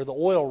stayed, or the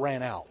oil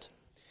ran out.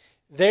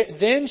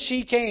 Then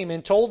she came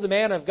and told the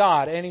man of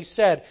God, and he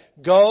said,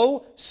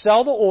 Go,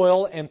 sell the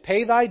oil, and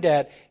pay thy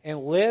debt,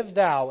 and live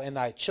thou and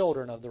thy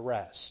children of the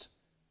rest.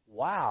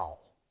 Wow.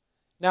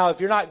 Now, if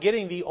you're not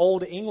getting the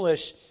Old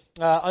English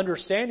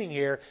understanding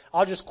here,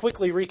 I'll just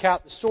quickly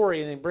recap the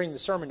story and then bring the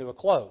sermon to a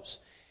close.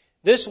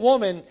 This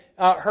woman,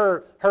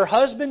 her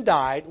husband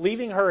died,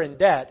 leaving her in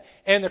debt,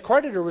 and the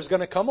creditor was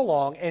going to come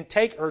along and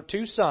take her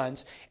 2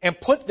 sons and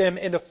put them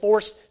into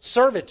forced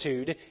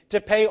servitude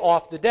to pay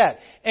off the debt.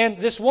 And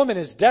this woman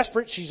is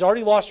desperate. She's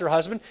already lost her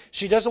husband.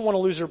 She doesn't want to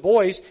lose her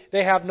boys.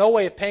 They have no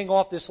way of paying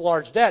off this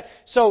large debt.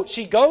 So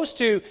she goes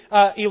to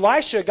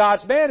Elisha,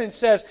 God's man, and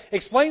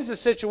explains the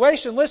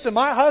situation. Listen,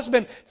 my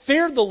husband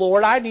feared the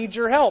Lord. I need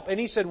your help. And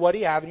he said, What do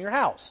you have in your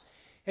house?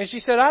 And she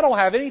said, I don't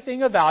have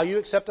anything of value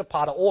except a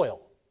pot of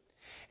oil.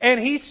 And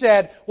he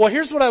said, well,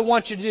 here's what I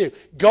want you to do.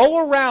 Go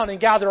around and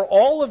gather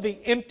all of the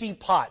empty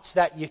pots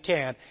that you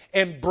can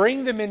and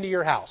bring them into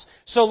your house.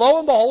 So lo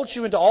and behold,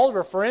 she went to all of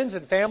her friends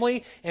and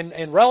family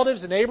and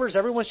relatives and neighbors,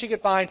 everyone she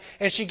could find,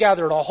 and she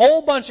gathered a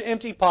whole bunch of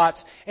empty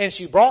pots and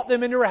she brought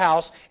them into her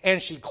house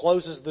and she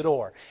closes the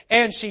door.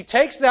 And she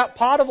takes that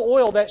pot of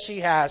oil that she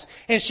has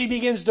and she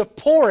begins to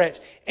pour it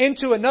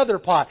into another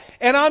pot.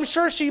 And I'm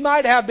sure she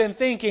might have been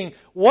thinking,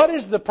 what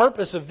is the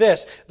purpose of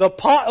this? The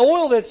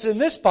oil that's in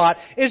this pot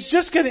is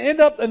just going to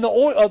end up in the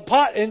oil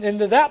pot,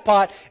 into that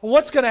pot, and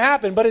what's going to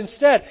happen? But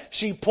instead,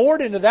 she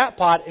poured into that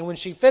pot, and when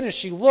she finished,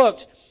 she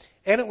looked,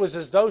 and it was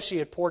as though she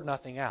had poured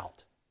nothing out.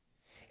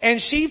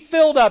 And she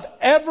filled up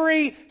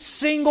every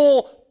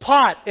single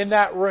pot in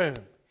that room.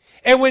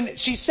 And when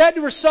she said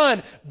to her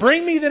son,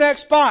 bring me the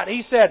next pot,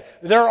 he said,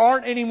 there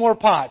aren't any more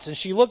pots. And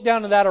she looked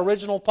down to that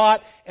original pot,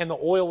 and the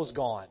oil was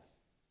gone.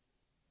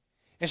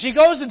 And she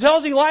goes and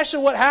tells Elisha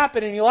what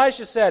happened. And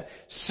Elisha said,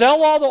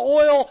 sell all the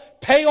oil,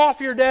 pay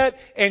off your debt,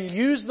 and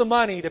use the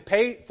money to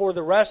pay for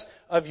the rest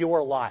of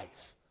your life.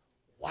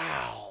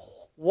 Wow.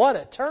 What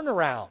a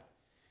turnaround.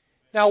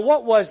 Now,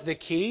 what was the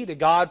key to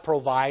God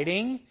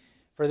providing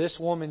for this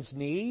woman's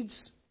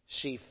needs?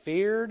 She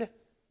feared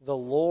the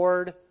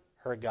Lord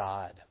her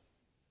God.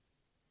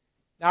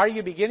 Now, are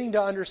you beginning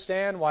to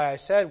understand why I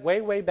said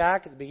way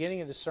back at the beginning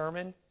of the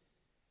sermon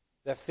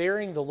that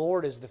fearing the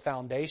Lord is the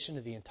foundation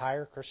of the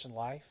entire Christian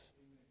life?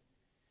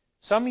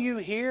 Some of you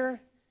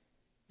here,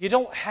 you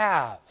don't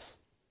have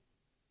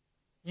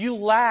You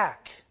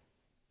lack.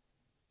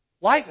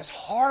 Life is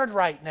hard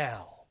right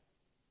now.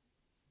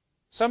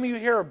 Some of you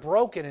here are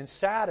broken and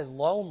sad and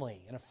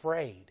lonely and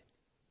afraid.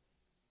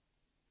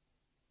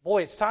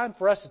 Boy, it's time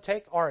for us to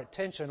take our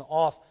attention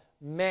off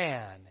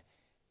man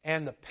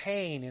and the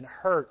pain and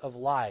hurt of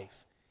life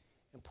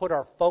and put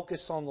our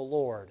focus on the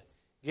Lord.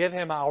 Give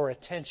Him our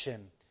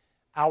attention,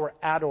 our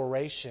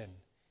adoration.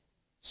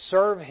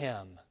 Serve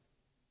Him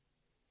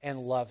and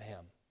love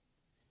Him.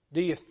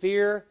 Do you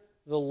fear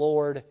the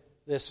Lord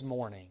this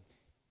morning?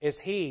 Is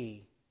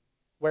He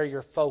where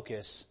your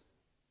focus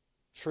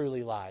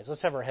truly lies?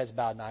 Let's have our heads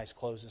bowed and eyes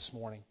closed this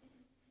morning.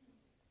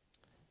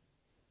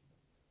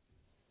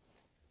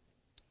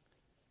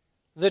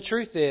 The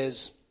truth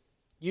is,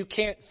 you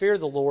can't fear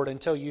the Lord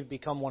until you've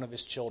become one of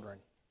His children.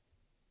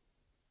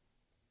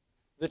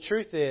 The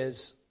truth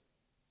is,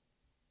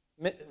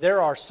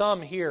 there are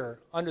some here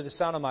under the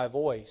sound of my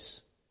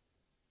voice.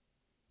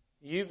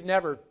 You've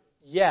never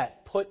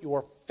yet put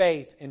your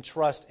faith and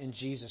trust in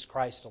Jesus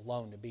Christ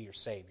alone to be your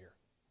Savior.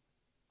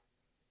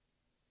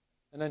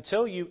 And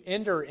until you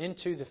enter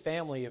into the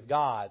family of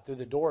God through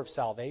the door of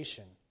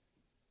salvation,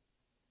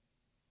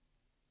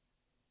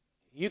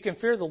 you can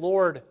fear the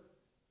Lord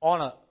on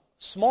a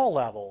small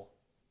level,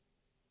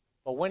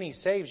 but when He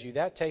saves you,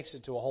 that takes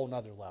it to a whole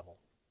nother level.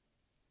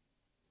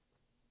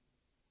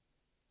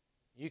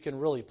 You can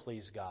really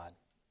please God.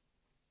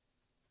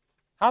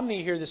 How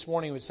many here this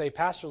morning would say,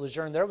 Pastor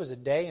Lejeune, there was a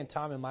day and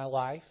time in my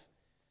life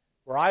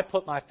where I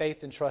put my faith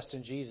and trust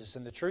in Jesus,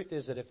 and the truth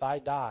is that if I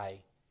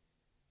die,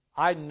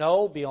 I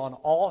know beyond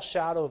all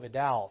shadow of a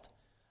doubt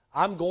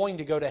I'm going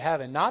to go to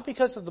heaven, not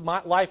because of the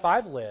life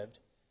I've lived,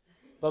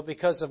 but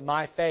because of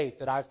my faith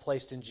that I've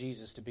placed in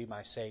Jesus to be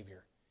my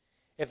Savior.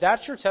 If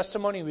that's your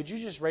testimony, would you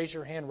just raise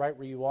your hand right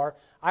where you are?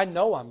 I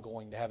know I'm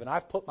going to heaven.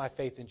 I've put my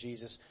faith in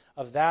Jesus.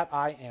 Of that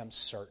I am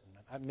certain.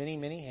 I have many,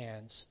 many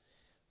hands,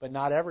 but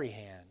not every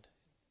hand.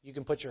 You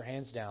can put your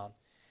hands down.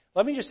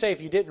 Let me just say,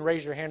 if you didn't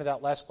raise your hand to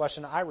that last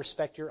question, I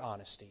respect your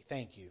honesty.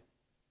 Thank you.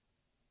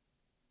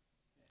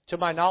 To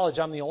my knowledge,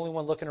 I'm the only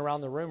one looking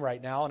around the room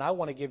right now, and I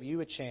want to give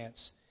you a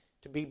chance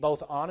to be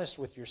both honest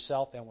with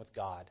yourself and with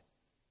God.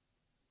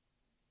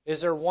 Is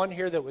there one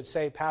here that would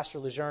say, Pastor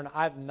Lejeune,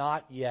 I've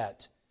not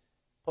yet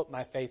put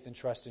my faith and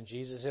trust in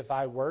Jesus? If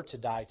I were to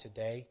die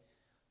today,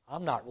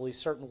 I'm not really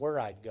certain where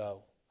I'd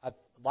go. I'd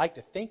like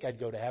to think I'd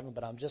go to heaven,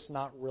 but I'm just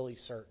not really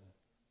certain.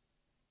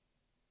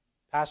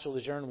 Pastor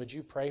Lejeune, would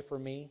you pray for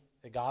me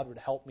that God would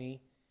help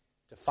me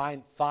to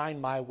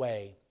find my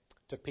way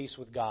to peace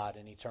with God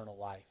and eternal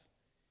life?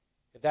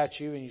 If that's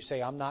you and you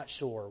say, I'm not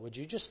sure, would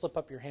you just slip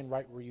up your hand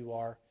right where you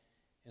are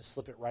and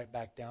slip it right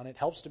back down? It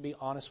helps to be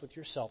honest with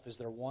yourself. Is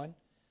there one?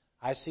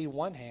 I see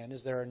one hand.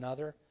 Is there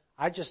another?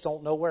 I just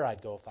don't know where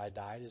I'd go if I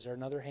died. Is there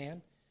another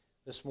hand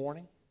this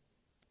morning?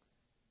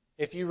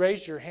 If you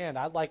raised your hand,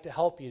 I'd like to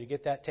help you to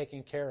get that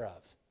taken care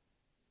of.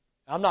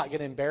 I'm not going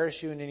to embarrass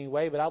you in any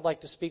way, but I'd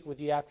like to speak with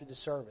you after the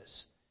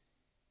service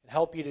and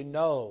help you to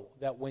know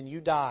that when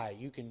you die,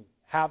 you can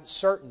have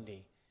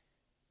certainty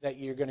that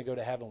you're going to go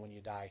to heaven when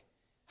you die.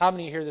 How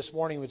many here this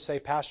morning would say,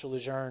 Pastor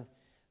Lejeune,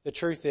 the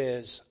truth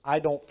is, I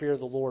don't fear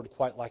the Lord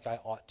quite like I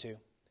ought to.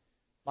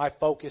 My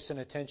focus and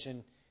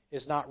attention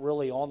is not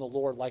really on the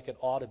Lord like it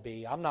ought to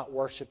be. I'm not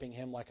worshiping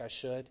Him like I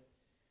should.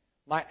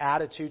 My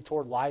attitude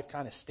toward life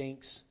kind of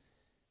stinks.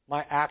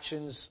 My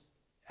actions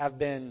have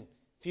been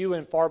few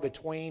and far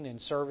between in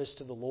service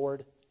to the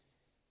Lord.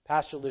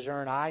 Pastor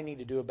Lejeune, I need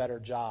to do a better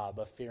job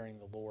of fearing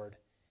the Lord.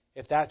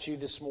 If that's you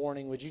this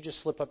morning, would you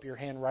just slip up your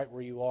hand right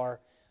where you are?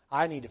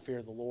 I need to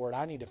fear the Lord.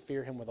 I need to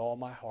fear Him with all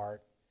my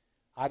heart.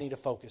 I need to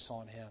focus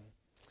on Him.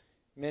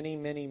 Many,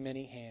 many,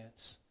 many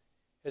hands.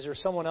 Is there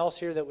someone else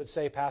here that would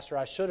say, Pastor,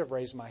 I should have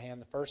raised my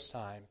hand the first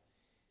time,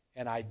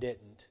 and I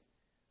didn't?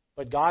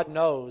 But God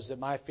knows that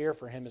my fear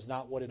for Him is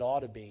not what it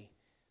ought to be.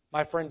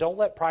 My friend, don't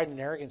let pride and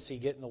arrogancy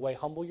get in the way.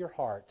 Humble your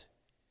heart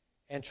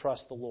and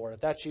trust the Lord.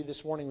 If that's you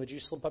this morning, would you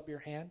slip up your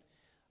hand?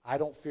 I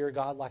don't fear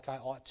God like I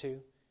ought to.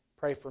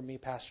 Pray for me,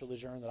 Pastor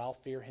Lejeune, that I'll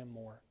fear Him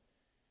more.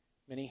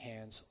 Many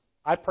hands.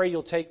 I pray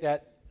you'll take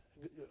that,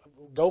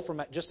 go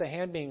from just a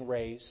hand being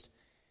raised,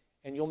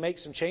 and you'll make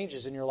some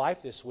changes in your life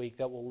this week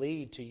that will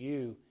lead to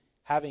you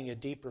having a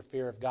deeper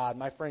fear of God.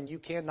 My friend, you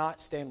cannot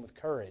stand with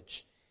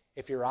courage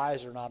if your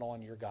eyes are not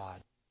on your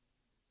God.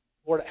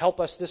 Lord, help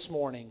us this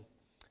morning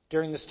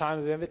during this time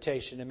of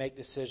invitation to make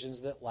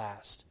decisions that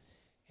last.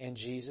 In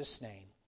Jesus' name.